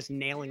Para just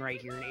nailing right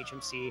here in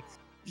HMC,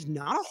 there's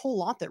not a whole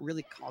lot that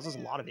really causes a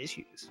lot of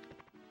issues.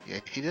 Yeah,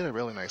 he did a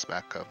really nice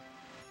backup.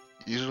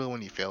 Usually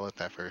when you fail it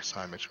that first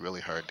time, it's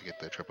really hard to get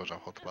the triple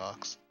jump off the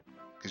box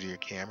because of your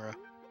camera.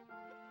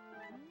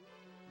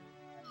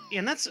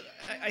 And that's,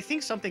 I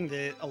think, something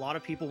that a lot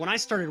of people, when I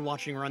started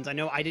watching runs, I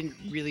know I didn't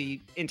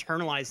really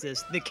internalize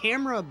this. The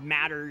camera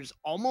matters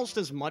almost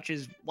as much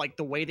as like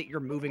the way that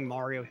you're moving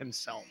Mario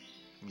himself.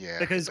 Yeah.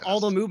 Because all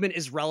the movement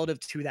is relative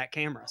to that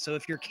camera. So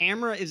if your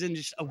camera is in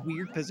just a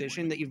weird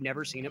position that you've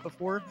never seen it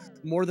before,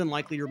 more than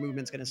likely your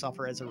movement's going to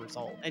suffer as a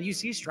result. And you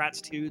see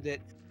strats too that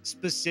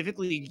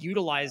specifically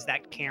utilize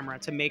that camera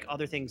to make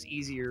other things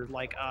easier.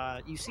 Like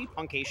you see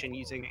Punkation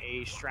using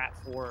a strat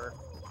for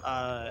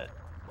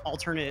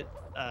alternate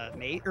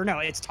maze, or no,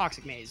 it's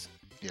Toxic Maze.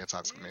 Yeah,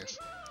 Toxic Maze.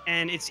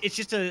 And it's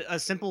just a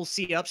simple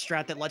C up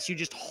strat that lets you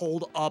just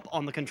hold up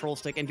on the control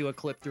stick and do a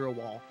clip through a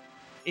wall.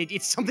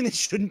 It's something that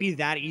shouldn't be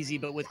that easy,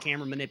 but with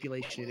camera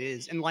manipulation, it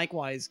is. And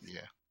likewise,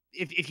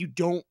 if you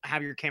don't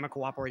have your camera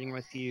cooperating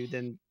with you,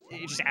 then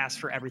it just asks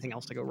for everything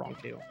else to go wrong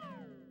too.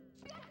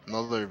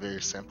 Another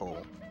very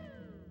simple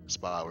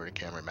spot where the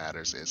camera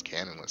matters is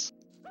cannonless.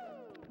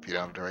 If you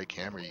don't have the right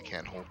camera, you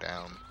can't hold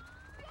down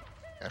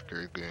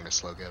after doing a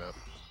slow get up.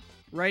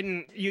 Right,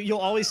 and you'll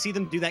always see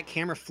them do that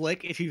camera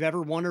flick. If you've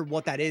ever wondered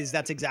what that is,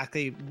 that's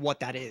exactly what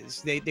that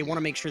is. They want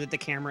to make sure that the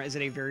camera is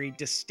at a very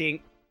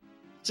distinct.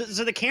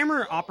 So the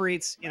camera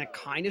operates in a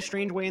kind of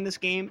strange way in this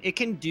game. It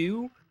can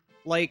do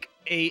like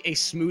a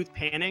smooth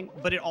panning,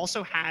 but it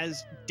also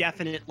has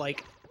definite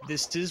like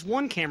this is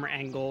one camera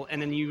angle,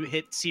 and then you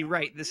hit C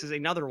right, this is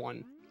another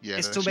one. Yeah,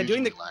 And that's so by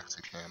doing usually the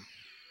Laxicam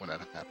when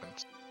that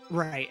happens.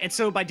 right, and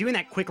so by doing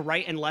that quick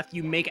right and left,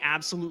 you make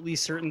absolutely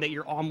certain that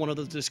you're on one of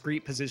those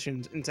discrete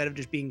positions instead of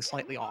just being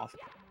slightly off.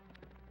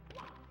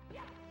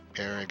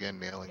 Para again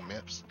nailing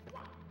MIPS.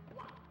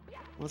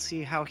 Let's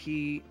see how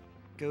he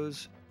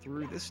goes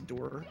through this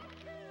door.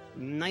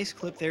 Nice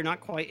clip there,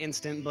 not quite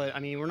instant, but I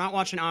mean, we're not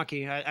watching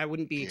Aki. I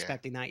wouldn't be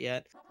expecting that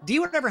yet.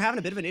 Dwhatever having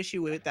a bit of an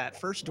issue with that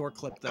first door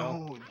clip,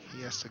 though. Oh,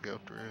 he has to go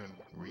through and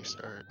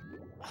restart.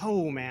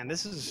 Oh man,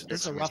 this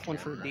is a rough one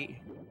for D.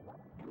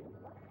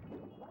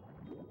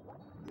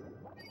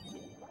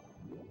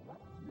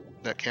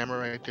 That camera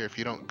right there, if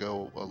you don't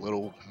go a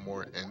little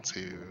more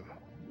into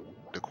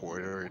the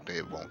corridor,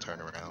 it won't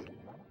turn around.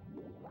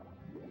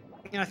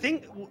 I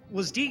think,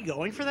 was D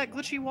going for that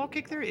glitchy wall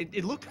kick there?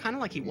 It looked kind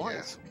of like he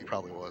was. Yeah, he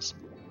probably was.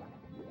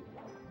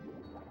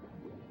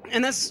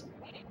 And that's,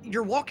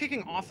 you're wall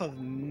kicking off of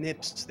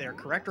MIPS there,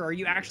 correct? Or are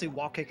you actually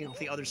wall kicking off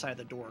the other side of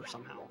the door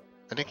somehow?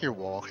 I think you're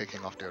wall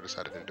kicking off the other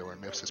side of the door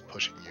and MIPS is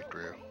pushing you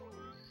through.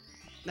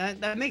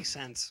 That makes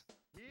sense.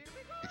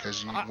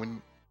 Because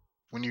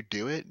when you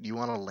do it, you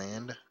want to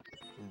land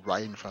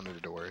right in front of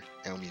the door,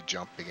 and when you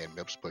jump again,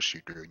 MIPS push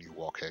you through and you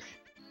wall kick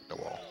the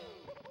wall.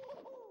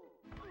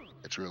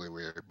 It's really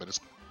weird, but it's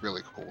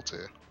really cool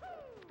too.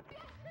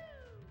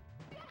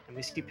 And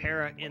we see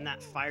Para in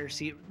that fire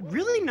seat.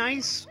 Really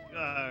nice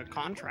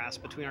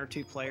contrast between our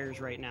two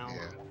players right now.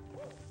 Yeah.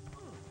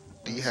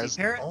 D has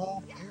Para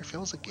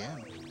fails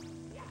again.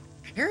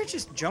 Para's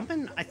just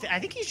jumping. I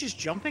think he's just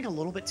jumping a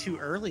little bit too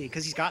early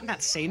because he's gotten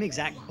that same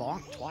exact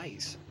bonk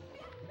twice.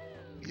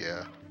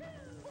 Yeah,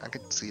 I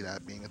could see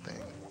that being a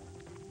thing.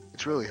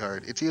 It's really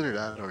hard. It's either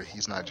that or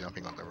he's not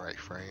jumping on the right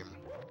frame.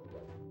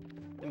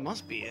 It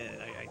must be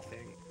it, I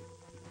think.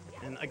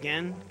 And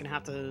again, gonna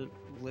have to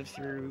live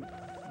through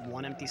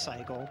one empty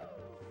cycle.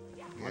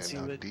 Yeah, Let's see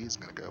now what D's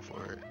gonna go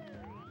for it.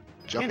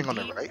 Jumping on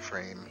the right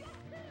frame.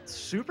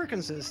 Super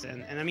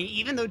consistent. And I mean,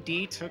 even though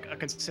D took a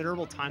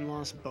considerable time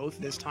loss both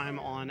this time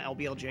on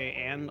LBLJ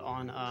and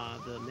on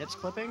the MIPS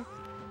clipping,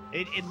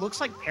 it looks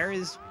like Para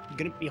is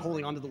gonna be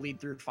holding on to the lead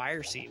through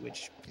fire seat,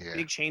 which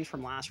big change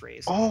from last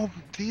race. Oh,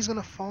 D's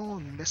gonna fall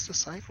and miss the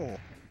cycle.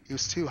 He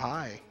was too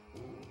high.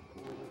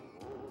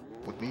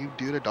 When you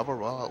do the double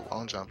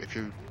long jump, if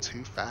you're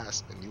too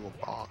fast, then you will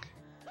balk.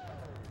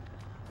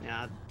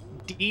 Yeah,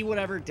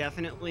 Dwhatever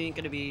definitely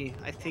going to be,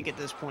 I think at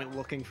this point,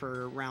 looking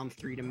for round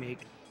 3 to make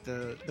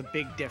the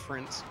big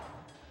difference.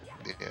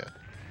 Yeah.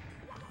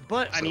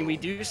 But, I mean, we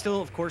do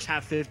still, of course,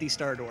 have 50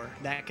 star door.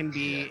 That can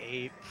be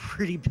a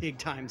pretty big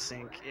time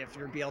sink if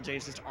your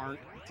BLJs just aren't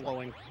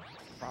flowing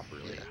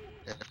properly.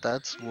 Yeah. If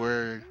that's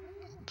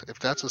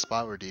a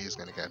spot where D is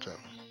going to catch up,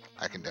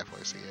 I can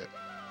definitely see it.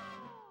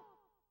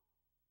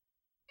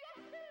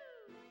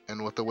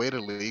 And with the way the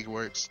league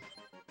works,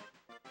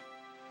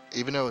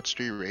 even though it's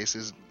 3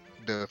 races,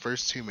 the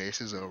first 2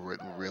 races will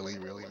really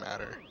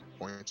matter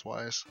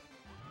points-wise.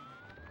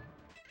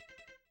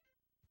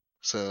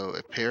 So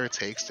if Para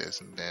takes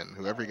this, and then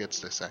whoever gets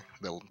the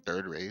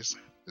 3rd race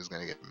is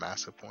going to get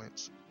massive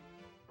points.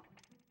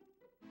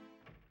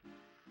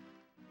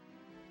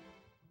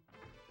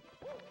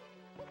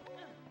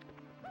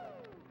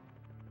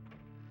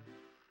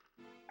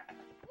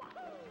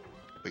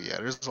 But yeah,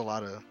 there's a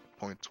lot of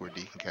points where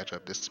D can catch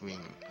up, this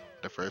being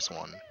the first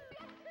one.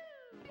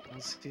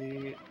 Let's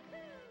see.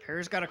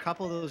 Para's got a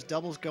couple of those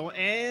doubles going,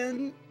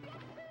 and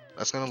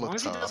that's gonna look tough.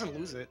 As long as he doesn't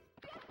lose it.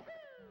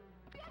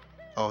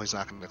 Oh, he's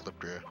not gonna clip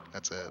through.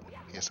 That's it.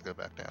 He has to go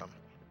back down.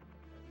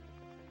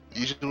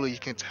 Usually you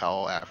can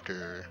tell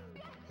after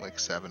like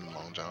 7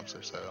 long jumps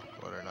or so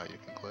whether or not you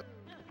can clip.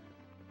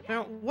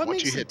 Now, what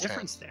makes the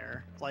difference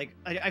there? Like,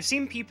 I've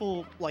seen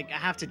people like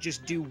have to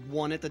just do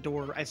 1 at the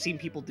door. I've seen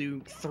people do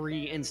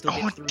 3 and still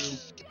get through.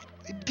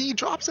 D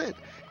drops it.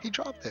 He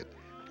dropped it.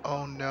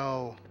 Oh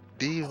no.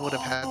 D would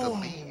have had the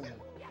lead.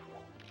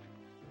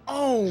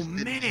 Oh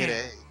man! Hit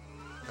A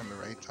at the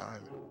right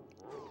time.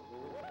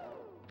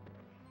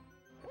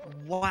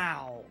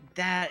 Wow,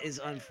 that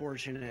is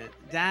unfortunate.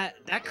 That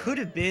could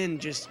have been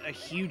just a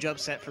huge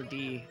upset for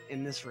D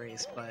in this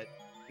race, but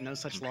no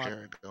such luck.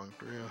 Going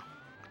through.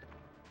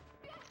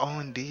 Oh,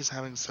 and D's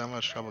having so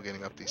much trouble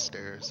getting up these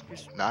stairs.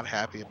 Not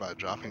happy about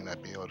dropping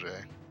that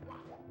BLJ.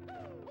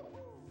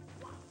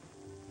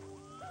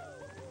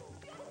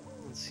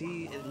 Let's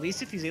see, at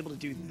least if he's able to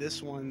do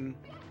this one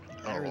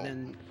better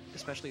than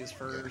especially his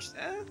first.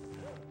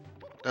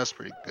 That's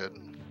pretty good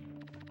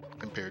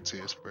compared to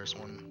his first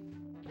one.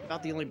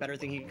 About the only better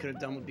thing he could have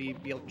done would be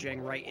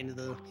BLJing right into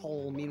the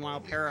hole.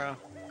 Meanwhile, Para...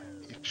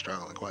 He's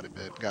struggling quite a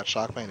bit. Got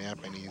shocked by an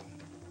amp and he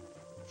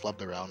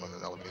flubbed around on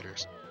the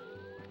elevators.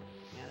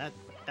 Yeah,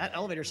 that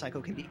elevator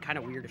cycle can be kind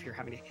of weird if you're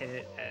having to hit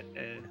it at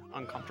an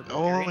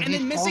uncomfortable area. And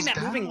then missing that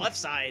moving left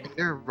side. And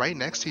they're right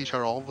next to each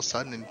other all of a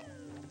sudden, and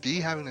D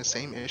having the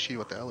same issue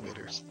with the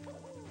elevators.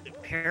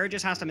 Para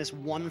just has to miss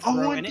one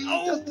throw, and D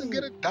doesn't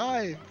get a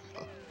dive.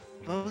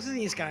 Both of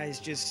these guys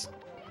just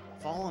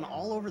falling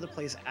all over the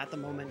place at the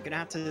moment. Gonna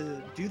have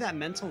to do that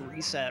mental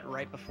reset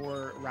right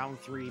before round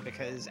 3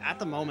 because at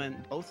the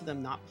moment, both of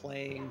them not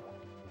playing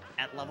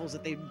at levels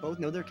that they both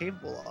know they're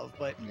capable of.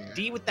 But Yeah.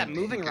 D with that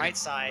moving right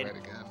side, right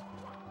again.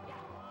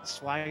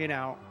 swagging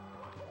out.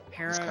 This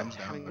Para comes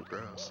down having, to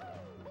bros.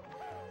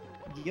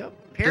 yep.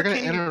 They're Para gonna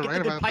can't enter even get right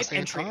the good about the pipe same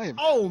entry. time.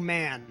 Oh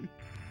man,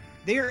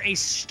 they're a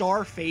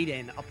star fade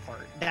in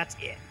apart. That's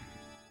it.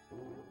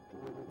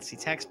 Let's see,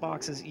 text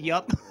boxes.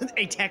 Yup,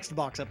 a text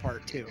box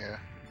apart too. Yeah.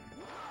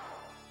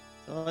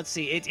 So let's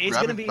see. It's Grabbing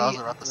gonna be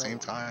Bowser at the same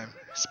time,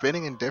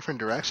 spinning in different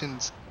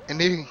directions, and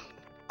he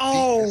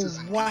oh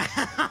misses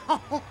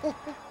wow!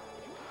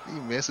 He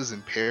misses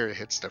and Para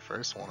hits the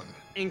first one.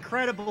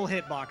 Incredible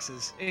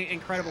hitboxes.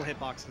 Incredible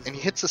hitboxes. And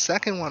he hits the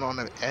second one on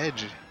the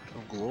edge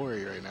of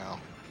glory right now.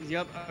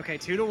 Yep. Okay,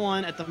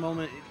 2-1 at the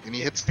moment. And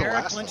he If hits the Para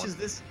last clinches one.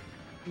 this.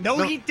 No,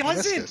 he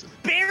doesn't. misses.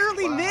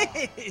 Barely Wow.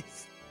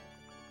 missed.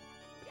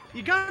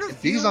 You gotta And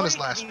feel D's on his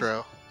like last he's-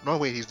 throw. No,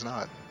 wait, he's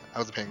not. I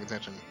wasn't paying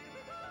attention.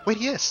 Wait,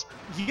 he is.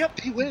 Yep.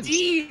 He wins.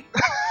 D.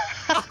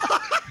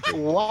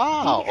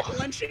 Wow. D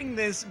clinching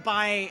this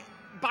by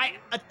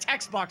a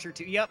text box or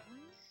two. Yep.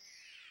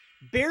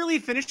 Barely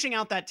finishing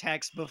out that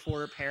text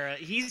before Para.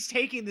 He's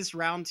taking this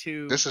round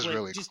 2. This is with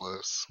really just,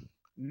 close.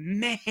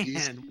 Man,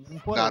 He's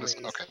what Not a as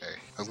race. okay.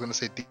 I was gonna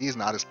say D's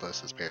not as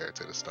close as Para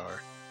to the star.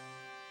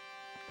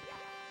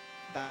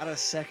 About a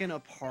second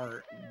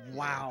apart.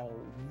 Wow,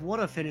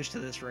 what a finish to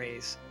this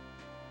race.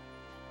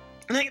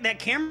 And that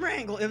camera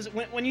angle, it was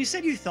when you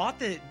said you thought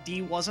that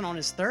D wasn't on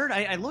his third,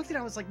 I looked at it,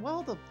 I was like,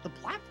 well, the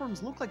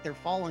platforms look like they're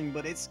falling,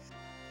 but it's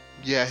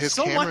Yeah, his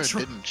so camera much-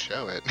 didn't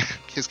show it.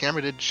 His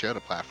camera didn't show the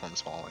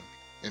platforms falling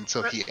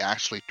until he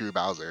actually threw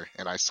Bowser,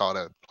 and I saw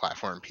the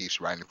platform piece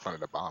right in front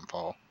of the bomb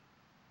fall.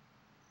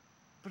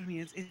 But I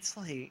mean, it's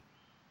like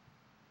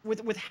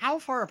with how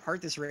far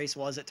apart this race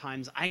was at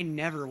times, I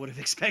never would have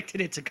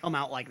expected it to come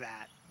out like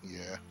that.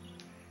 Yeah.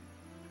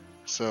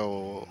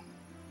 So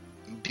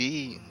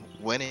D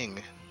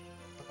winning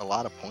a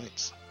lot of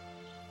points.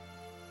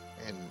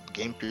 And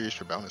game 3 is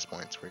for bonus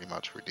points pretty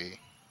much for D.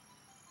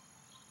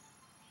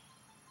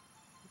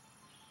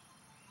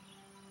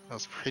 That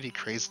was pretty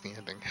crazy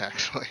ending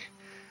actually.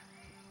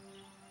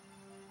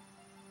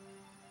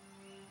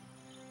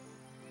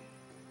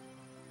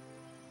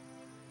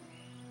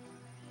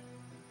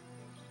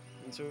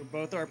 And so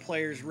both our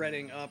players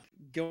readying up,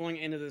 going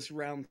into this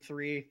round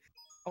 3.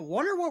 I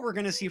wonder what we're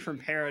going to see from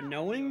Para,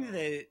 knowing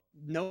that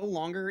no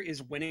longer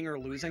is winning or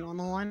losing on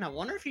the line. I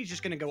wonder if he's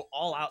just going to go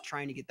all out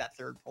trying to get that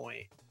 3rd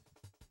point.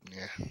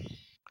 Yeah.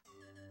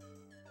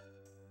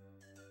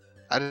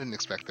 I didn't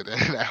expect it in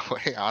that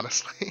way,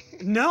 honestly.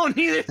 No,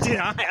 neither did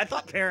I. I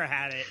thought Para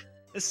had it.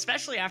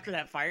 Especially after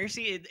that fire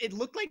seat. It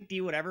looked like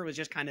Dwhatever was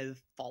just kind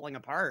of falling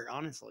apart,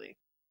 honestly.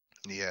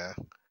 Yeah.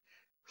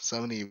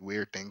 So many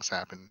weird things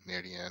happened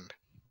near the end.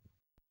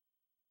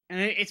 And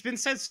it's been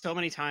said so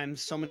many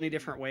times, so many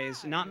different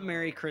ways. Not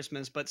Merry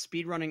Christmas, but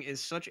speedrunning is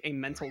such a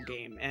mental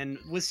game. And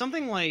with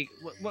something like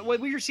what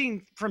we were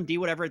seeing from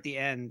Dwhatever at the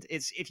end,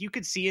 it's if you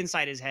could see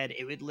inside his head,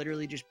 it would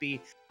literally just be,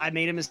 I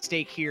made a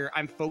mistake here.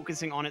 I'm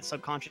focusing on it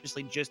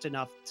subconsciously just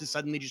enough to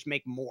suddenly just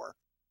make more.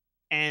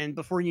 And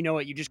before you know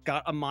it, you just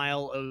got a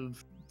mile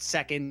of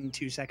second,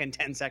 2-second,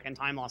 10-second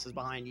time losses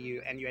behind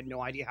you, and you had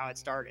no idea how it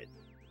started.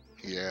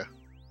 Yeah.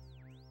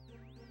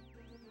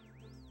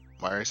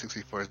 Mario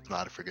 64 is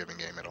not a forgiving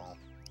game at all.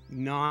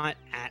 Not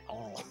at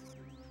all.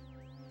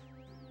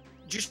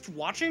 Just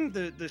watching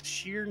the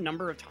sheer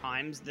number of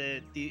times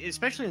that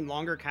especially in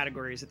longer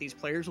categories, that these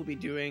players will be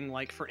doing,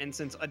 like for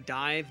instance, a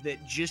dive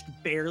that just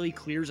barely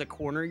clears a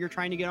corner you're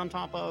trying to get on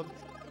top of.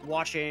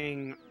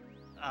 Watching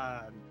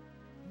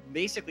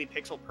basically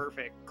pixel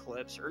perfect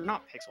clips, or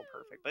not pixel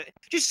perfect, but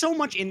just so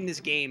much in this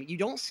game you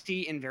don't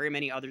see in very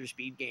many other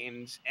speed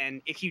games,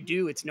 and if you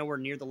do, it's nowhere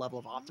near the level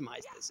of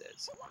optimized this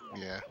is.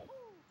 Yeah.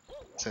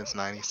 Since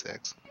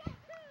 96. I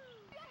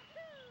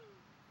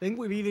think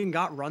we've even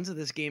got runs of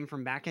this game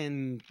from back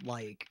in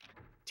like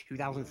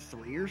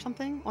 2003 or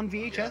something on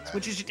VHS, Yeah.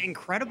 which is just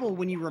incredible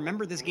when you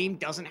remember this game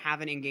doesn't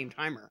have an in-game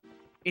timer.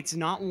 It's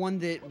not one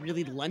that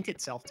really lent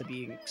itself to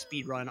being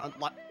speedrun.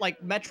 Like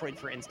Metroid,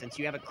 for instance,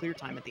 you have a clear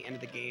time at the end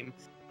of the game.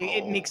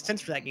 It makes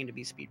sense for that game to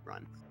be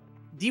speedrun.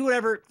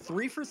 Dwhatever,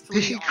 3 for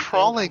 3 He on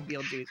crawling.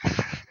 BLG.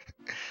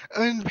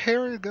 And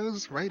Para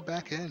goes right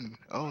back in.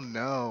 Oh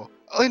no.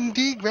 Oh, and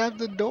D grabbed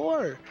the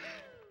door.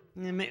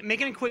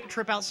 Making a quick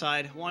trip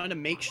outside, wanted to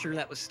make sure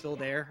that was still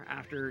there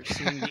after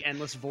seeing the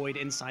endless void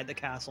inside the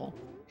castle.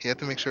 He had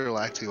to make sure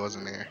Lacti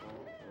wasn't there.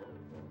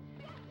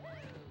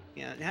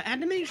 Yeah, had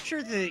to make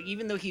sure that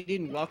even though he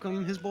didn't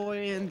welcome his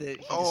boy in, that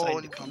he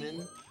decided to come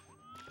in.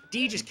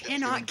 D just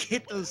cannot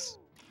get those.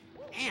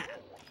 Man.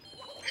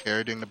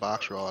 Para doing the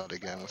box roll out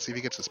again. Let's see if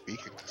he gets a speed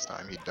kick this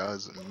time. He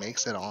does and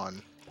makes it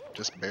on.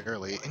 Just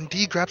barely. And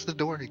D grabs the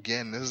door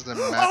again. This is the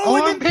match.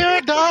 Oh, and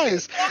Para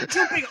dies!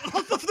 Jumping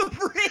off of the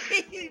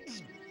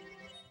bridge!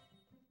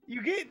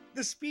 You get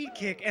the speed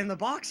kick and the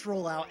box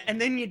roll out, and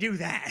then you do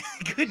that.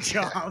 Good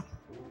job.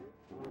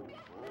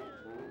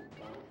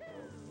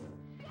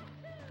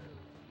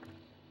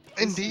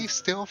 And D's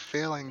still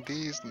failing.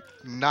 D's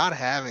not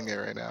having it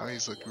right now.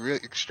 He's like really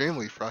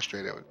extremely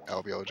frustrated with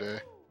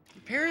LBOJ.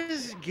 Paris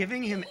is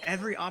giving him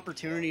every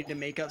opportunity to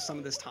make up some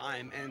of this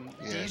time, and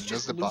Yeah, D's does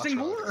just the box losing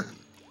roll more.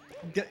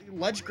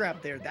 Ledge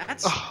grab there.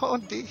 That's Oh,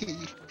 D.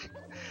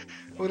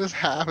 What is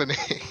happening?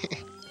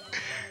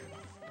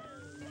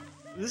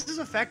 this is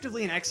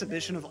effectively an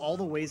exhibition of all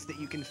the ways that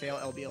you can fail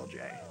LBLJ.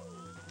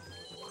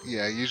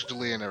 Yeah,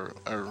 usually in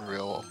a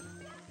real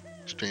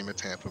stream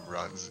attempt of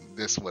runs,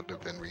 this would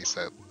have been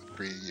reset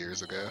 3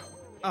 years ago.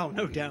 Oh,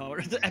 no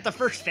doubt. At the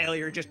first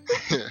failure, just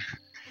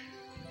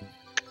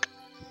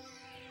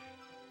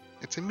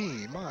It's a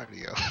me,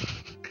 Mario.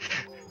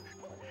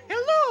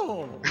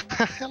 hello.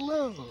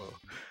 Hello.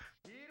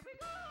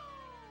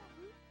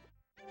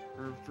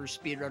 For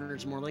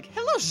speedrunners, more like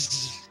hello,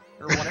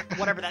 or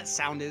whatever that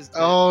sound is.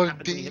 Oh,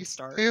 D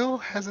still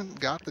hasn't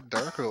got the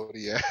dark road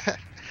yet.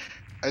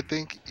 I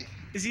think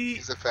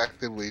he's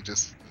effectively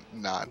just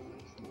not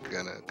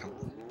gonna.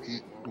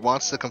 He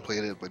wants to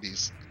complete it, but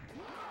he's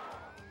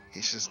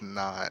just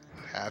not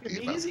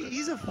happy about this.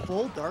 He's a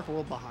full Dark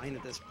World behind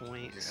at this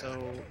point, yeah.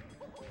 So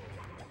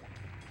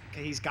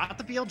okay, he's got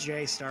the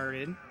BLJ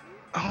started.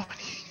 Oh,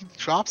 he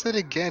drops it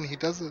again. He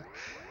does it.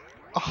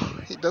 Oh,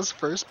 he does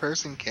first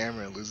person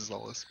camera and loses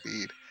all his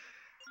speed.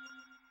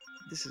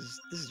 This is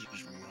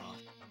just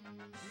rough.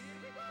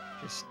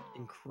 Just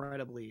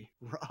incredibly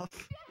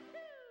rough.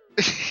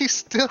 He's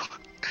still.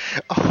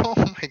 Oh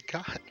my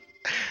god.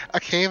 I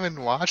can't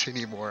even watch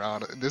anymore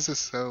on it. This is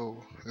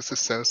so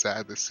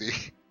sad to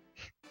see.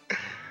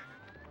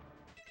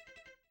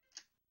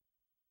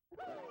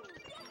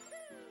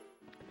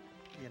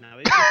 You know,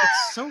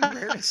 it's so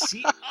rare to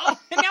see. Oh,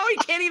 and now he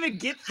can't even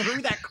get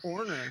through that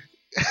corner.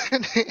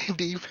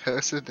 D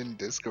posted in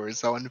Discord,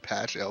 someone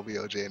patched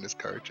LBOJ in his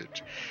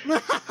cartridge.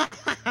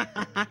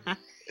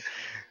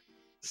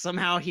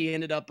 Somehow he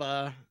ended up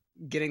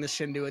getting the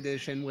Shindu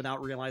edition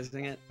without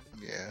realizing it.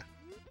 Yeah.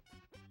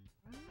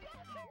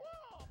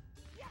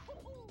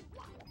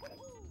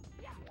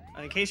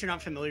 In case you're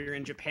not familiar,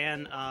 in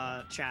Japan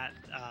chat,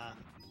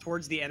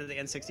 towards the end of the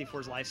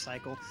N64's life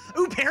cycle,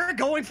 ooh, Para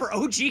going for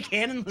OG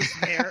cannonless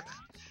there.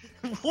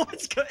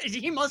 What's good?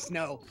 He must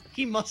know.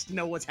 He must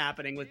know what's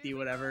happening with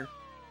Dwhatever.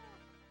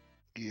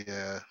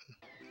 Yeah,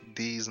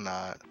 D's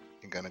not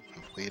gonna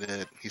complete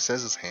it. He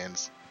says his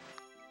hand's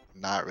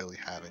not really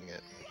having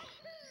it.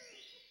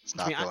 It's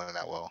not feeling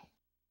that well.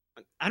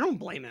 I don't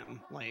blame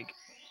him. Like,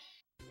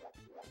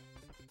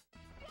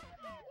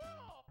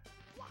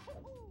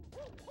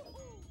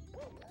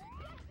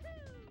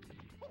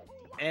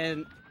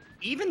 and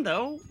even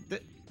though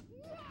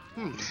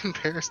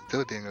Paris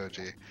still doing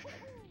OG,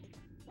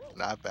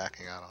 not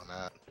backing out on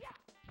that.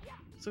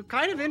 So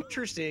kind of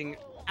interesting.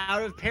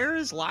 Out of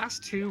Para's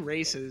last 2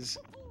 races,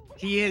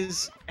 he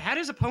has had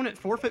his opponent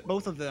forfeit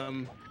both of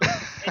them,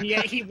 and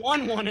yet he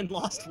won one and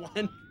lost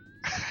one.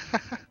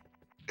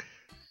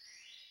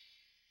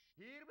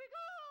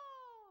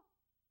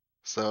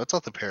 So it's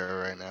up to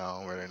Para right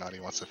now whether or not he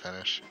wants to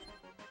finish.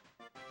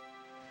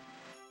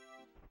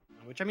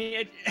 Which, I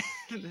mean,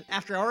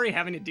 after already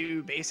having to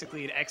do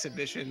basically an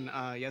exhibition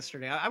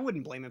yesterday, I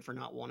wouldn't blame him for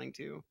not wanting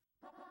to.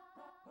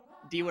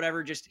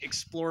 Dwhatever, just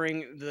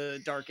exploring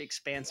the dark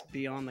expanse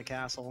beyond the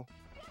castle.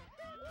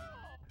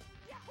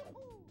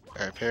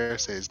 Alright, Para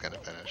says he's gonna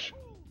finish.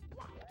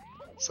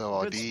 So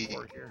while D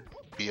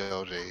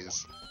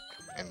BLJ's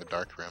in the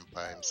dark room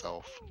by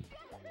himself,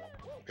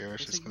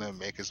 Para's just gonna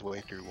make his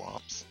way through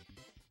Womps.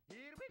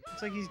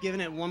 Looks like he's giving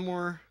it one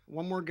more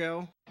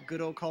go.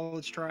 Good old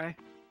college try.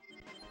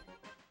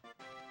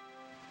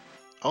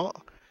 Oh.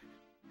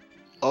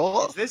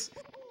 Is this?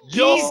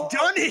 Yo! He's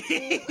done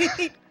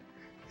it!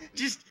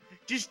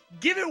 Just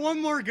give it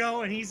one more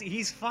go, and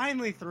he's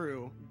finally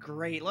through.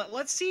 Great.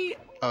 Let's see.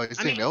 Oh, he's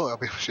doing no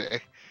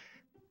LBJ.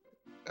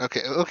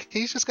 Okay,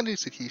 he's just gonna do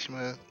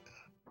Tsukishima.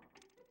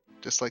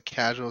 Just like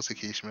casual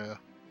Tsukishima.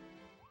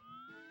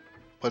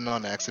 Putting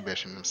on the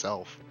exhibition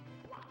himself.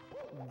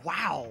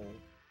 Wow.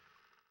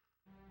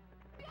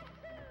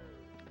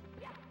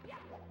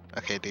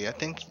 Okay, D, I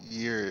think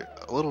you're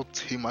a little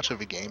too much of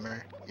a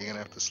gamer. You're gonna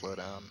have to slow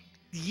down.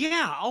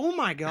 Yeah, oh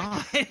my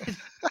god.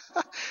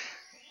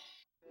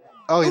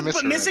 Oh, he missed.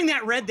 But missing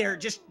that red there,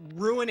 just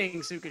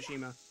ruining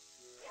Tsukishima.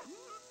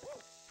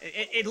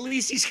 At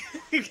least he's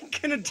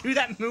gonna do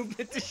that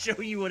movement to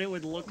show you what it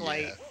would look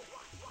like.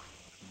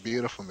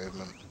 Beautiful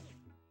movement.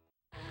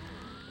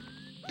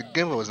 The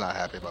Gimba was not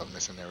happy about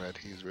missing that red.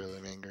 He was really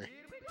angry.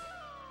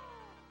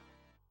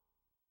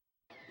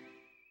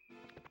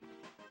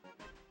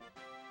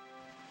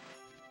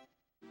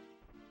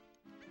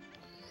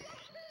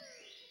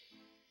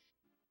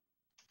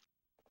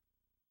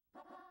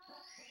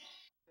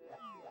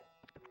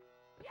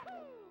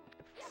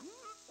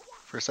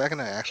 For a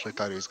second, I actually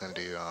thought he was gonna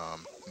do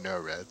no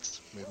reds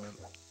movement.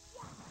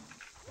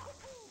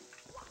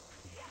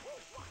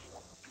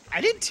 I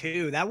did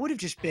too. That would have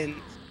just been.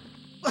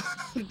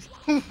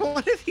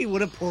 What if he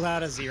would have pulled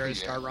out a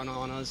 0-star run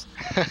on us?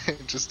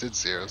 Just did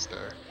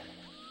 0-star.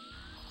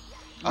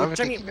 I don't even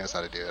think he knows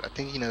how to do it. I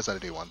think he knows how to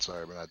do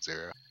 1-star, but not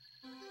 0.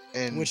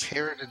 And Which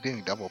Parrot is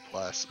doing double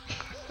plus.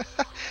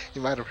 He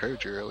might have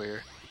heard you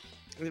earlier.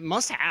 it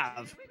must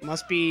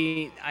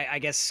be, I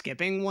guess,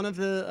 skipping one of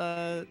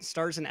the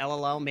stars in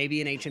LLL,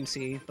 maybe in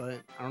HMC, but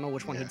I don't know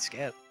which one Yeah. he'd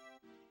skip.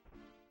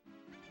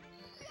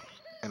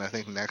 And I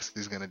think next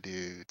he's gonna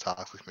do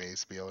Toxic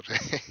Maze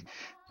BLJ.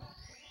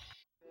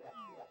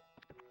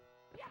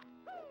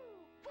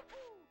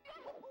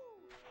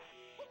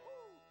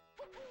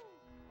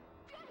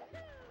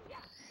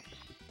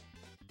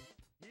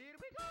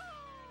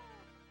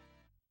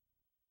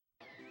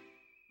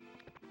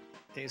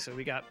 Okay, so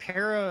we got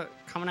Para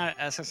coming out of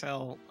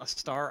SSL, a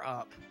star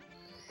up.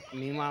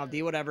 Meanwhile,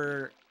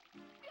 Dwhatever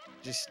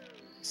just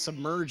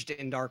submerged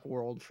in Dark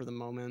World for the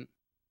moment.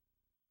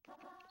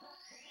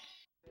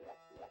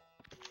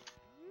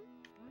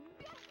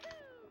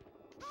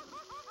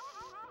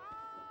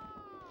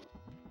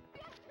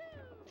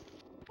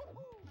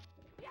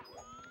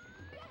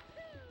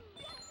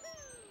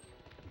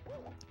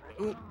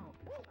 Ooh.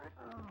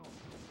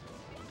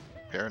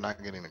 Parrot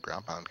not getting the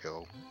ground pound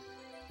kill.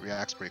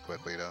 Reacts pretty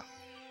quickly though.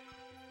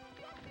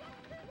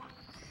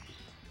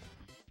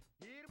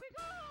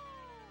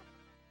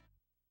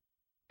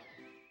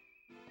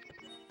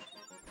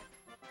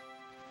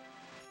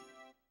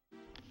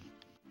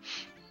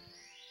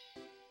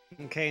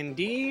 Okay, and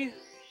D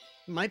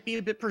might be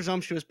a bit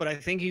presumptuous, but I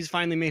think he's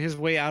finally made his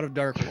way out of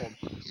Dark World.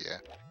 Yeah.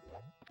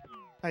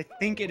 I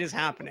think it is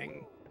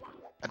happening.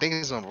 I think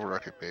he's on world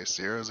record pace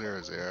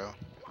 0-0-0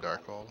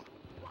 Darkhold.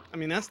 I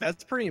mean,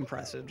 that's pretty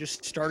impressive.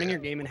 Just starting Yeah.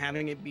 your game and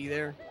having it be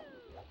there.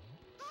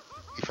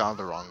 He found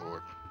the wrong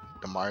road.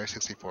 The Mario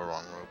 64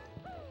 wrong road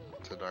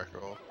to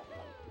Darkhold.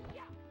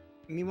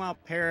 Meanwhile,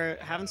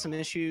 Para having some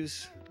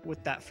issues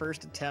with that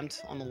first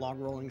attempt on the log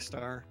rolling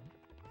star.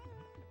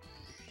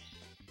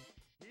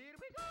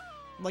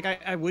 Like,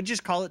 I would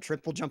just call it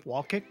triple jump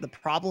wall kick. The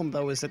problem,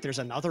 though, is that there's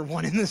another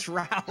one in this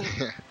route.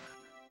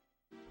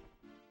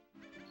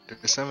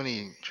 There's so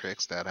many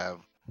tricks that have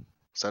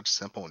such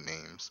simple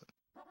names.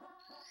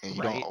 And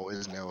you Right. don't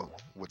always know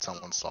what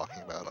someone's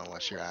talking about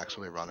unless you're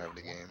actually a runner of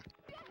the game.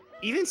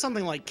 Even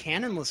something like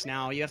Cannonless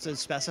now, you have to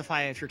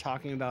specify if you're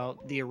talking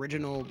about the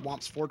original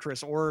Womp's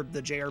Fortress or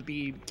the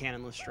JRB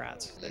Cannonless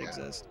strats that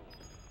exist.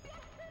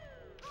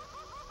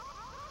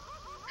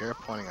 You're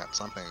pointing at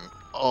something.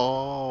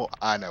 Oh,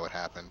 I know what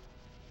happened.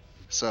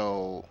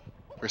 So,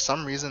 for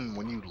some reason,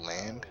 when you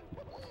land,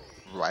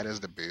 right as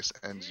the boost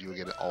ends, you'll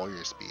get all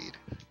your speed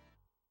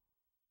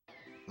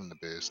from the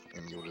boost,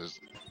 and you'll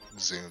just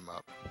zoom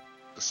up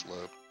the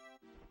slope.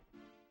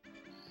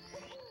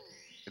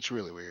 It's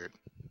really weird.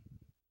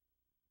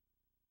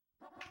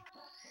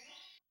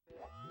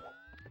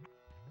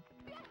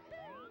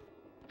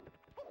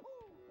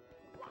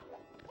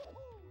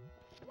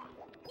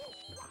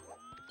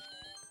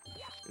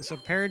 And so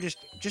Para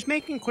just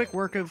making quick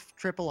work of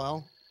Triple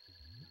L.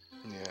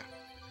 Yeah.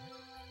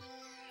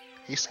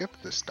 He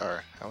skipped the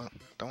star. I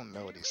don't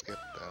know what he skipped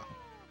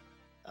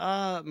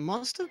though.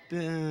 Must have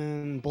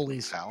been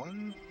Bullies.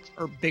 Talon?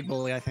 Or Big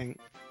Bully, I think.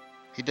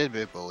 He did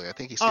Big Bully. I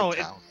think he skipped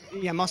Talon.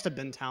 Yeah, must have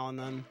been Talon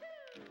then.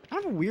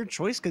 Kind of a weird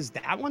choice because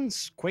that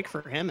one's quick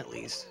for him at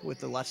least with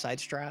the left side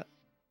strat.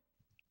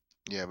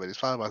 Yeah, but he's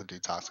probably about to do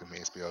Toxic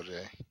Maze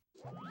BLJ.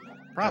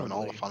 Probably. Having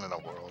all the fun in the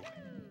world.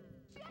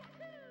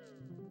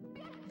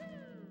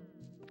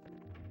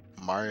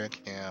 Mario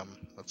Cam.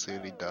 Let's see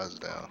what he does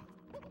though.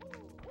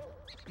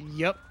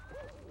 Yep.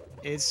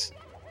 It's.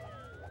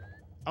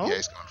 Oh. Yeah,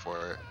 he's going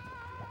for it.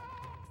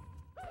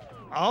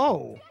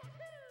 Oh.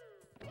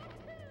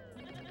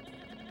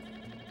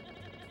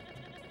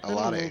 A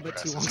lot a of little bit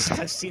too long presses. since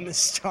I've seen this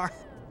star.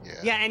 Yeah.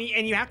 Yeah,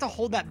 and you have to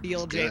hold that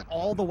BLJ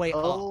all the way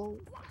up.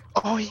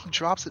 Oh, he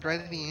drops it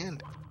right at the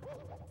end.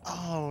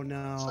 Oh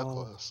no. So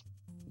close.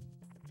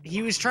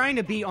 He was trying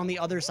to be on the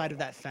other side of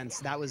that fence.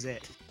 That was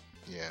it.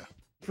 Yeah.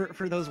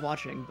 For those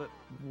watching, but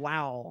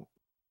wow.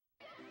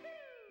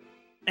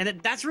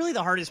 And that's really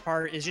the hardest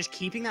part is just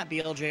keeping that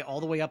BLJ all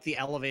the way up the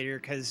elevator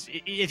because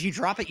if you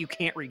drop it, you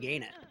can't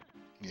regain it.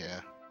 Yeah.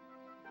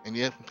 And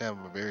you have to have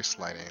a very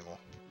slight angle.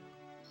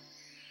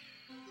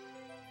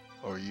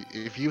 Or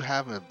if you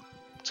have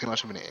too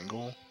much of an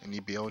angle and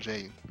you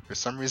BLJ, for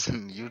some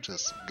reason you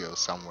just go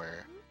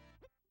somewhere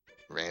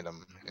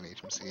random in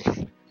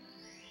HMC.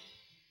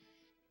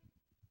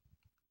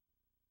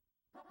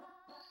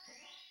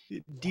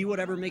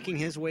 Dwhatever making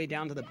his way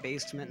down to the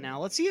basement now.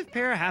 Let's see if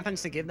Para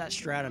happens to give that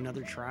strat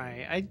another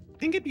try. I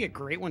think it'd be a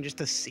great one just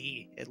to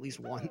see at least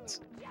once.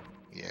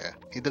 Yeah,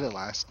 he did it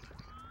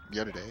the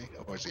other day,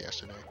 or was it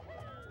yesterday?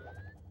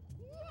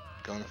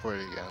 Going for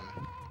it again.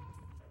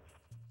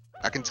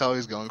 I can tell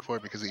he's going for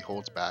it because he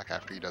holds back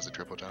after he does a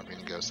triple jump and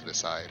he goes to the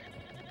side.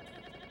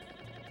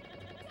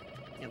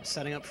 Yep,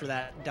 setting up for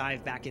that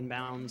dive back in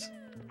bounds.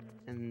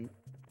 And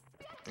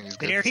he's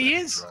there he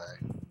is!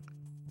 Try.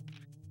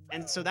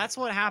 And so that's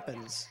what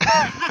happens.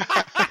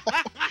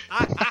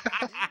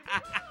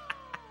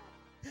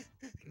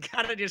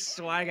 Gotta just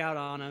swag out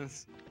on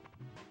us.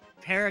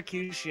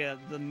 Paracusia,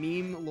 the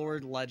meme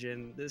lord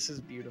legend. This is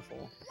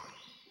beautiful.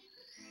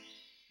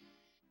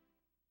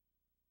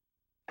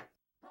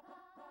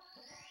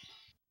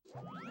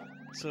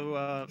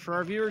 So for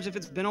our viewers, if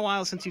it's been a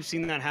while since you've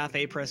seen that half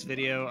A press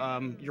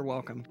video, you're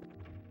welcome.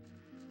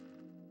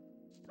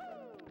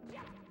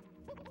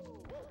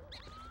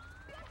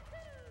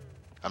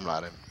 I'm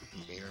not a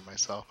memer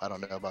myself. I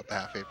don't know about the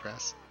half A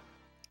press.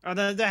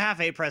 The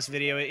half A press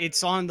video,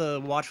 it's on the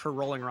Watch for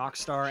Rolling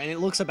Rockstar, and it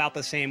looks about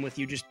the same with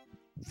you just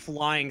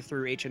flying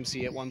through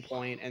HMC at one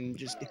point and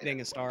just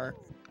hitting a star.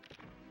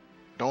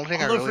 The only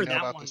thing Although I really for know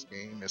that about one- this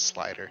game is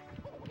slider.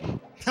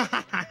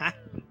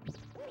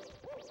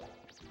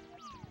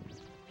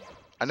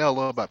 I know a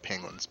little about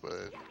penguins,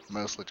 but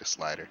mostly just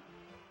slider.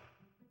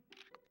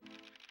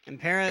 And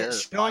Para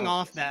showing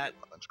off that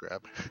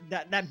grab.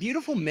 that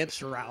beautiful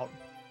MIPS route.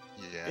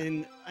 Yeah.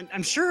 And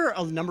I'm sure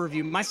a number of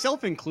you,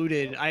 myself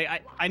included,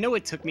 I know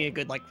it took me a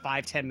good like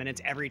 5-10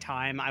 minutes every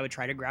time I would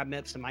try to grab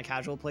MIPS in my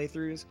casual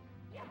playthroughs.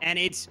 And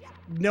it's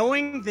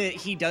knowing that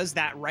he does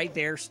that right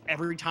there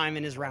every time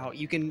in his route.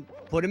 You can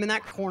put him in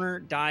that corner,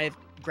 dive,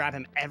 grab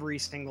him every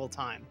single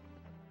time.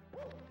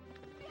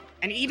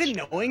 And even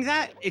knowing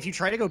that, if you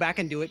try to go back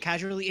and do it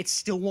casually, it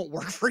still won't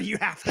work for you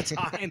half the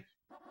time.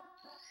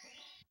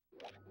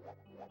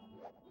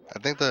 I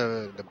think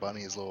the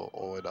bunny is a little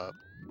oiled up.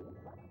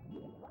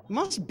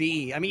 Must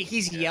be. I mean,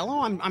 he's yellow.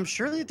 I'm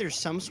sure that there's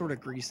some sort of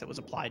grease that was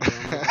applied to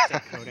him with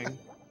thick coating.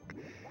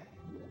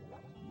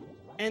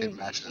 And It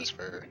matches his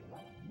fur.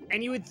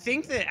 And you would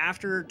think that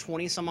after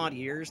 20 some odd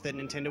years that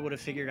Nintendo would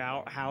have figured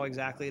out how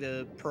exactly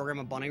to program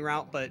a bunny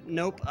route, but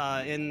nope.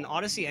 In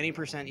Odyssey Any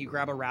Percent, you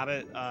grab a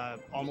rabbit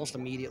almost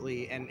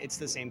immediately, and it's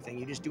the same thing.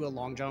 You just do a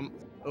long jump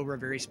over a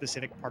very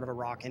specific part of a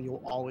rock, and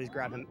you'll always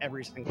grab him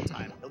every single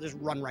time. He'll just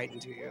run right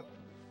into you.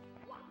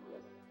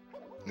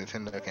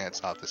 Nintendo can't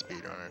stop the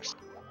speedrunners.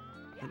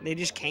 They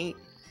just can't.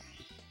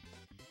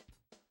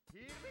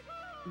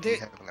 He's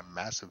having a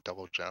massive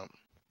double jump.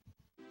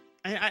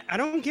 I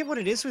don't get what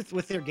it is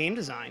with their game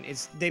design.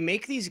 It's they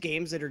make these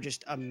games that are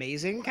just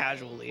amazing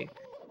casually,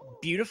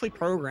 beautifully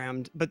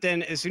programmed, but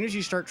then as soon as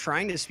you start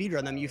trying to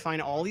speedrun them, you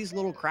find all these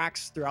little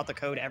cracks throughout the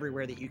code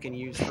everywhere that you can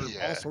use for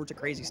all sorts of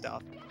crazy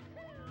stuff.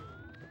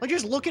 Like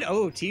just look at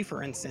OOT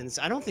for instance.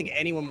 I don't think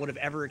anyone would have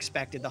ever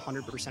expected the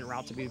 100%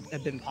 route to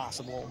have been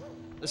possible,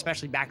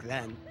 especially back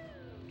then.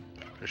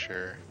 For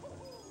sure.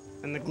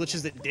 And the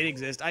glitches that did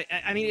exist.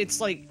 I mean,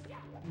 it's like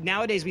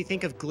nowadays we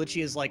think of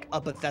glitchy as like a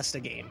Bethesda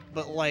game,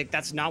 but like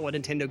that's not what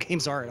Nintendo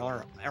games are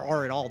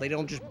at all. They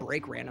don't just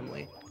break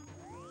randomly.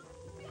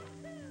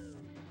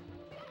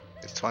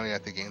 It's funny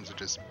that the games are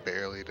just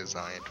barely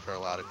designed for a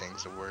lot of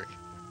things to work.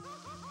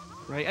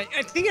 Right.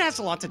 I think it has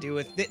a lot to do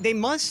with they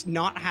must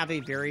not have a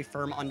very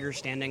firm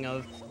understanding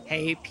of,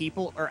 hey,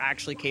 people are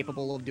actually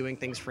capable of doing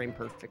things frame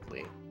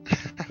perfectly.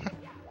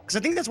 Because I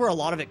think that's where a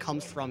lot of it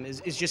comes from,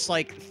 is just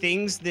like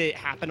things that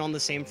happen on the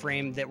same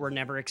frame that were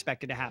never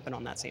expected to happen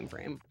on that same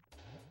frame.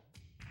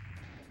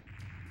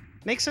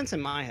 Makes sense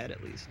in my head,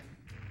 at least.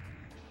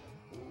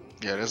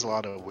 Yeah, there's a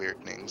lot of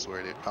weird things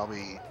where they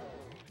probably...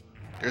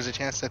 There's a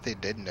chance that they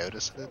did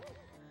notice it.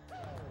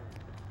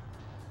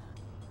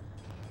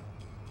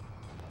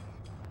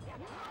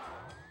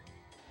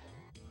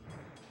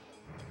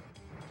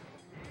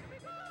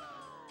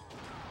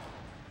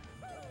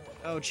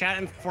 Oh, chat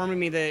informing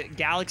me that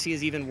Galaxy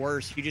is even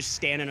worse. You just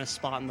stand in a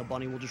spot and the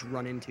bunny will just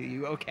run into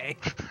you. Okay.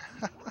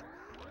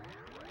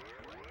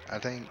 I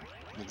think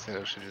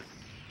Nintendo should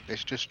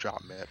just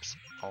drop MIPS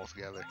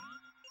altogether.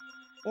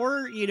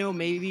 Or, you know,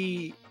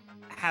 maybe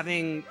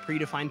having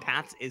predefined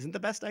paths isn't the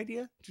best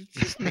idea.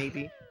 Just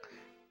maybe.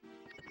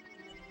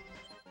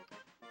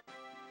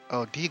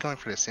 Oh, D going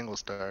for the single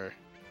star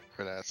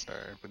for that star,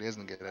 but he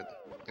doesn't get it.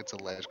 It's a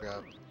ledge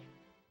grab.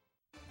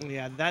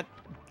 Yeah, that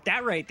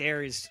right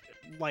there is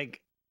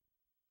like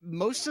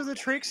most of the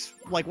tricks,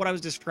 like what I was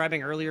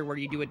describing earlier, where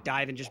you do a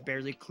dive and just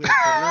barely clear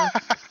a corner.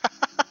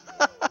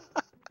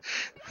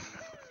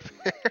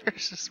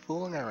 Bear's just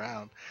fooling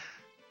around.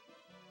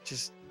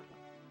 Just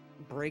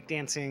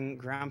breakdancing,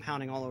 ground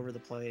pounding all over the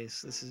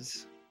place. This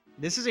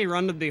is a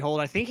run to behold.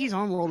 I think he's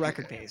on world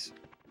record pace.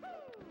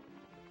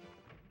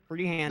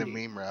 Pretty handy.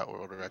 The meme route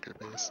world record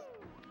pace.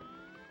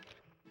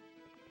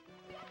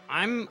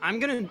 I'm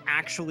gonna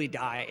actually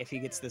die if he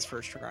gets this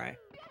first try.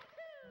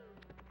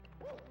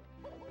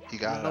 He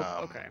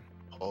got okay.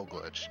 Hole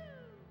glitch.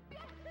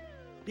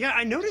 Yeah,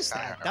 I noticed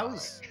that. That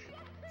was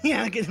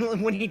yeah,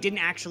 when he didn't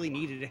actually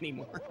need it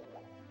anymore.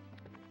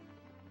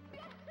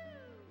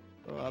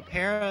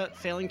 Para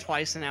failing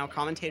twice and now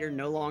commentator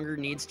no longer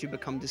needs to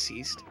become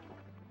deceased.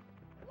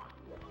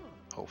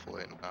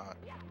 Hopefully not.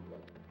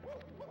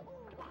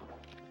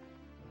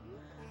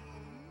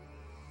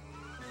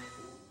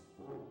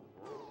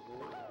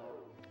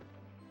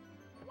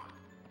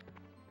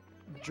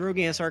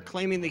 Drogius are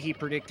claiming that he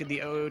predicted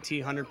the OOT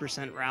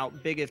 100%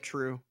 route. Big if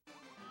true.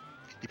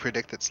 He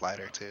predicted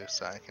slider too,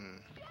 so I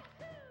can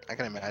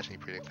imagine he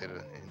predicted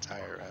an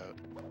entire route.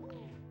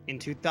 In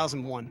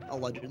 2001,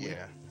 allegedly.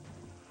 Yeah.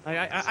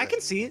 I can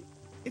see it.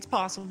 It's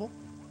possible.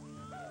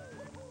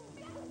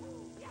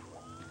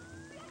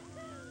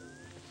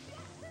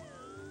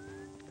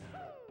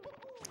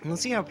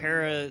 Let's see how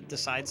Para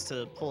decides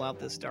to pull out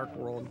this Dark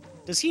World.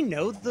 Does he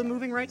know the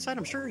moving right side?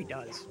 I'm sure he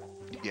does.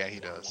 Yeah, he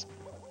does.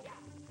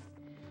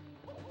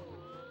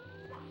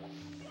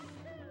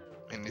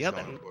 And he's Yep,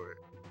 going and for it.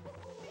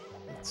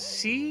 let's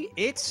see.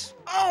 It's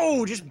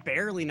just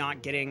barely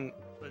not getting.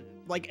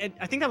 Like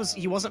I think that was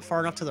he wasn't far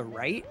enough to the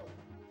right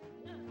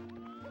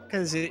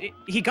because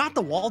he got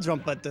the wall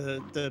jump, but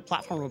the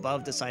platform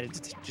above decided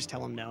to just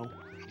tell him no.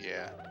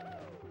 Yeah.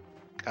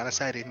 Kind of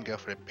sad he didn't go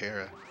for the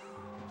para.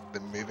 The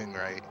moving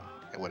right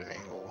at what an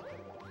angle.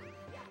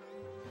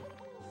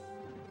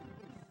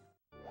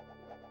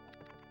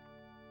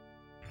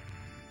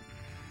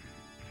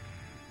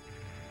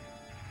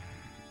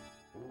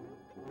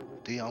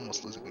 D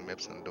almost losing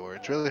MIPS in the door.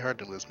 It's really hard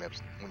to lose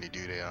MIPS when you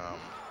do the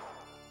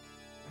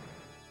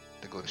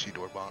glitchy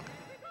door bonk.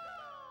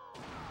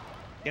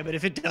 Yeah, but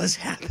if it does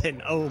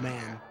happen, oh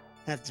man,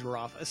 that's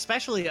rough.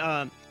 Especially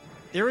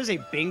there was a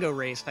bingo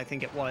race, I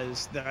think it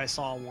was, that I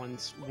saw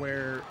once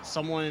where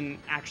someone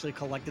actually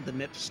collected the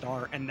MIP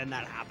star and then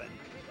that happened.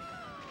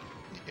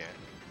 Yeah.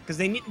 Because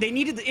they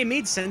needed it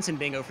made sense in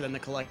bingo for them to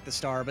collect the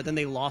star, but then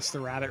they lost the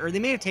rabbit, or they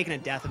may have taken a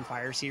death in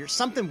Fire Sea, or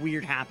something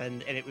weird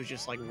happened, and it was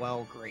just like,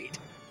 well, great.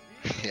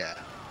 Yeah.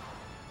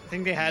 I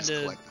think they had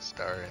to collect the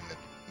star and the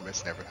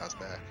MIPS never comes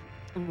back.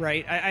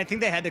 Right. I think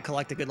they had to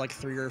collect a good like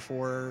 3 or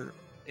 4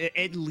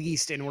 at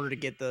least in order to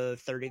get the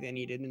 30 they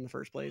needed in the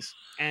first place.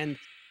 And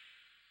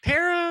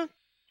Para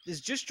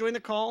has just joined the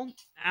call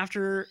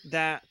after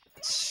that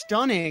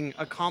stunning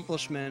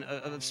accomplishment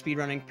of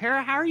speedrunning.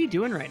 Para, how are you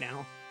doing right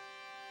now?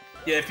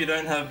 Yeah, if you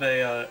don't have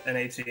a an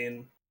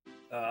 18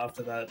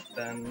 after that,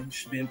 then you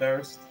should be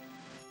embarrassed.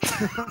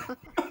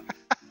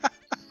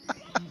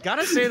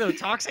 Gotta say though,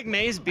 Toxic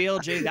Maze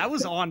BLJ, that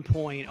was on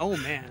point. Oh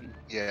man.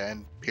 Yeah,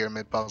 and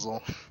Pyramid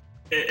Puzzle.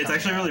 It's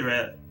actually really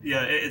rare.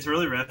 Yeah, it's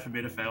really rare for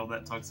me to fail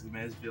that Toxic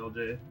Maze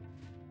BLJ.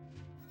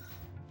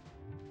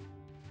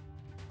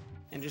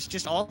 And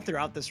just all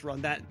throughout this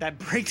run, that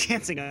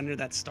breakdancing under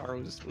that star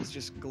was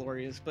just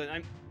glorious. But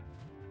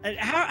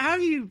how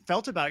have you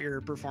felt about your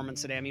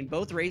performance today? I mean,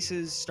 both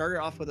races started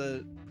off with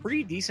a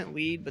pretty decent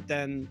lead, but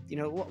then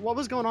what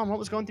was going on? What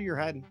was going through your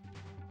head?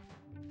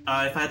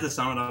 If I had to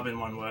sum it up in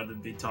one word,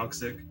 it'd be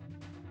toxic.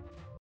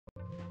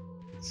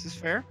 This is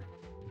fair.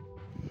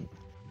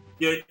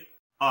 Yeah.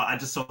 Oh, I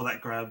just saw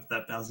that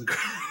Bowser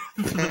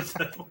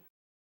grab.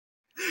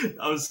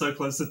 I was so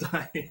close to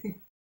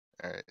dying.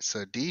 Alright,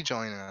 so D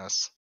joining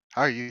us.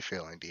 How are you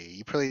feeling, D?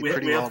 You played We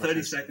pretty well. have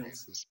 30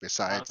 seconds.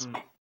 Besides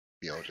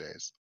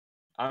BLJ's.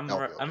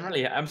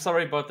 I'm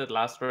sorry about that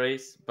last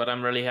race, but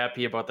I'm really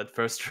happy about that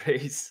first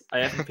race. I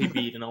haven't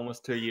PB'd in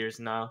almost 2 years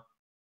now.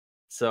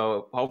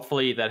 So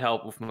hopefully that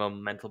helped with my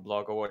mental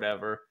block or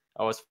whatever.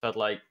 I always felt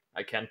like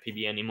I can't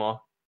PB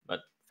anymore, but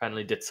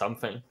finally did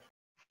something.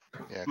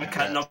 Yeah, my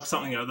cat knocked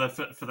something over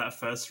for that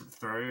first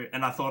throw,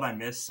 and I thought I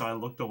missed, so I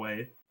looked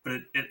away,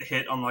 but it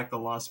hit on like the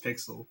last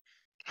pixel.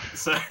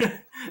 So,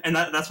 and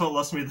that's what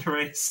lost me the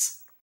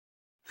race.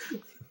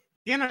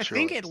 Yeah, and I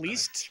think at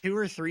least 2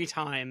 or 3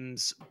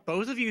 times,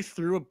 both of you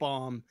threw a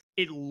bomb.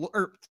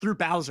 Or through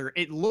Bowser,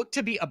 it looked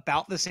to be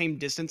about the same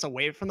distance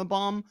away from the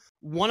bomb.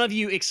 One of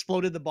you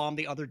exploded the bomb,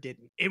 the other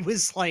didn't. It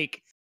was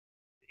like,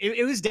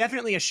 it was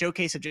definitely a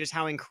showcase of just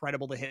how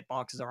incredible the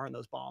hitboxes are on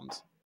those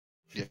bombs.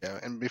 Yeah,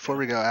 and before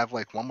we go, I have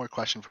like one more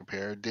question for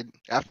Pierre.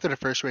 After the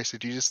first race,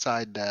 did you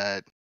decide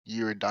that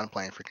you were done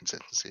playing for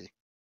consistency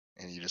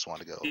and you just want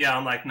to go? Yeah,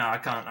 I'm like, no, I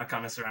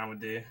can't mess around with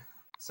D.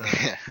 So,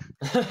 Yeah.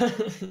 all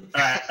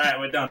right,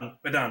 we're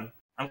done.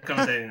 I'm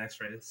commentating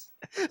next race.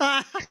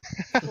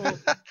 Well,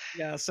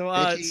 yeah,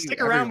 so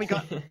stick around. We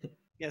got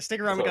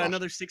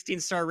another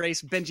 16-star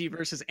race, Benji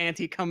versus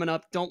Anti coming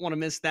up. Don't want to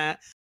miss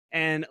that.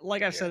 And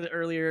like I've said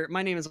earlier,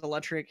 my name is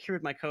Electric, here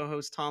with my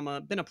co-host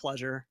Tama. Been a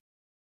pleasure.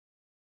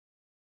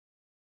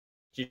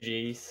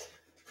 GG's.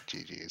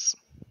 GG's.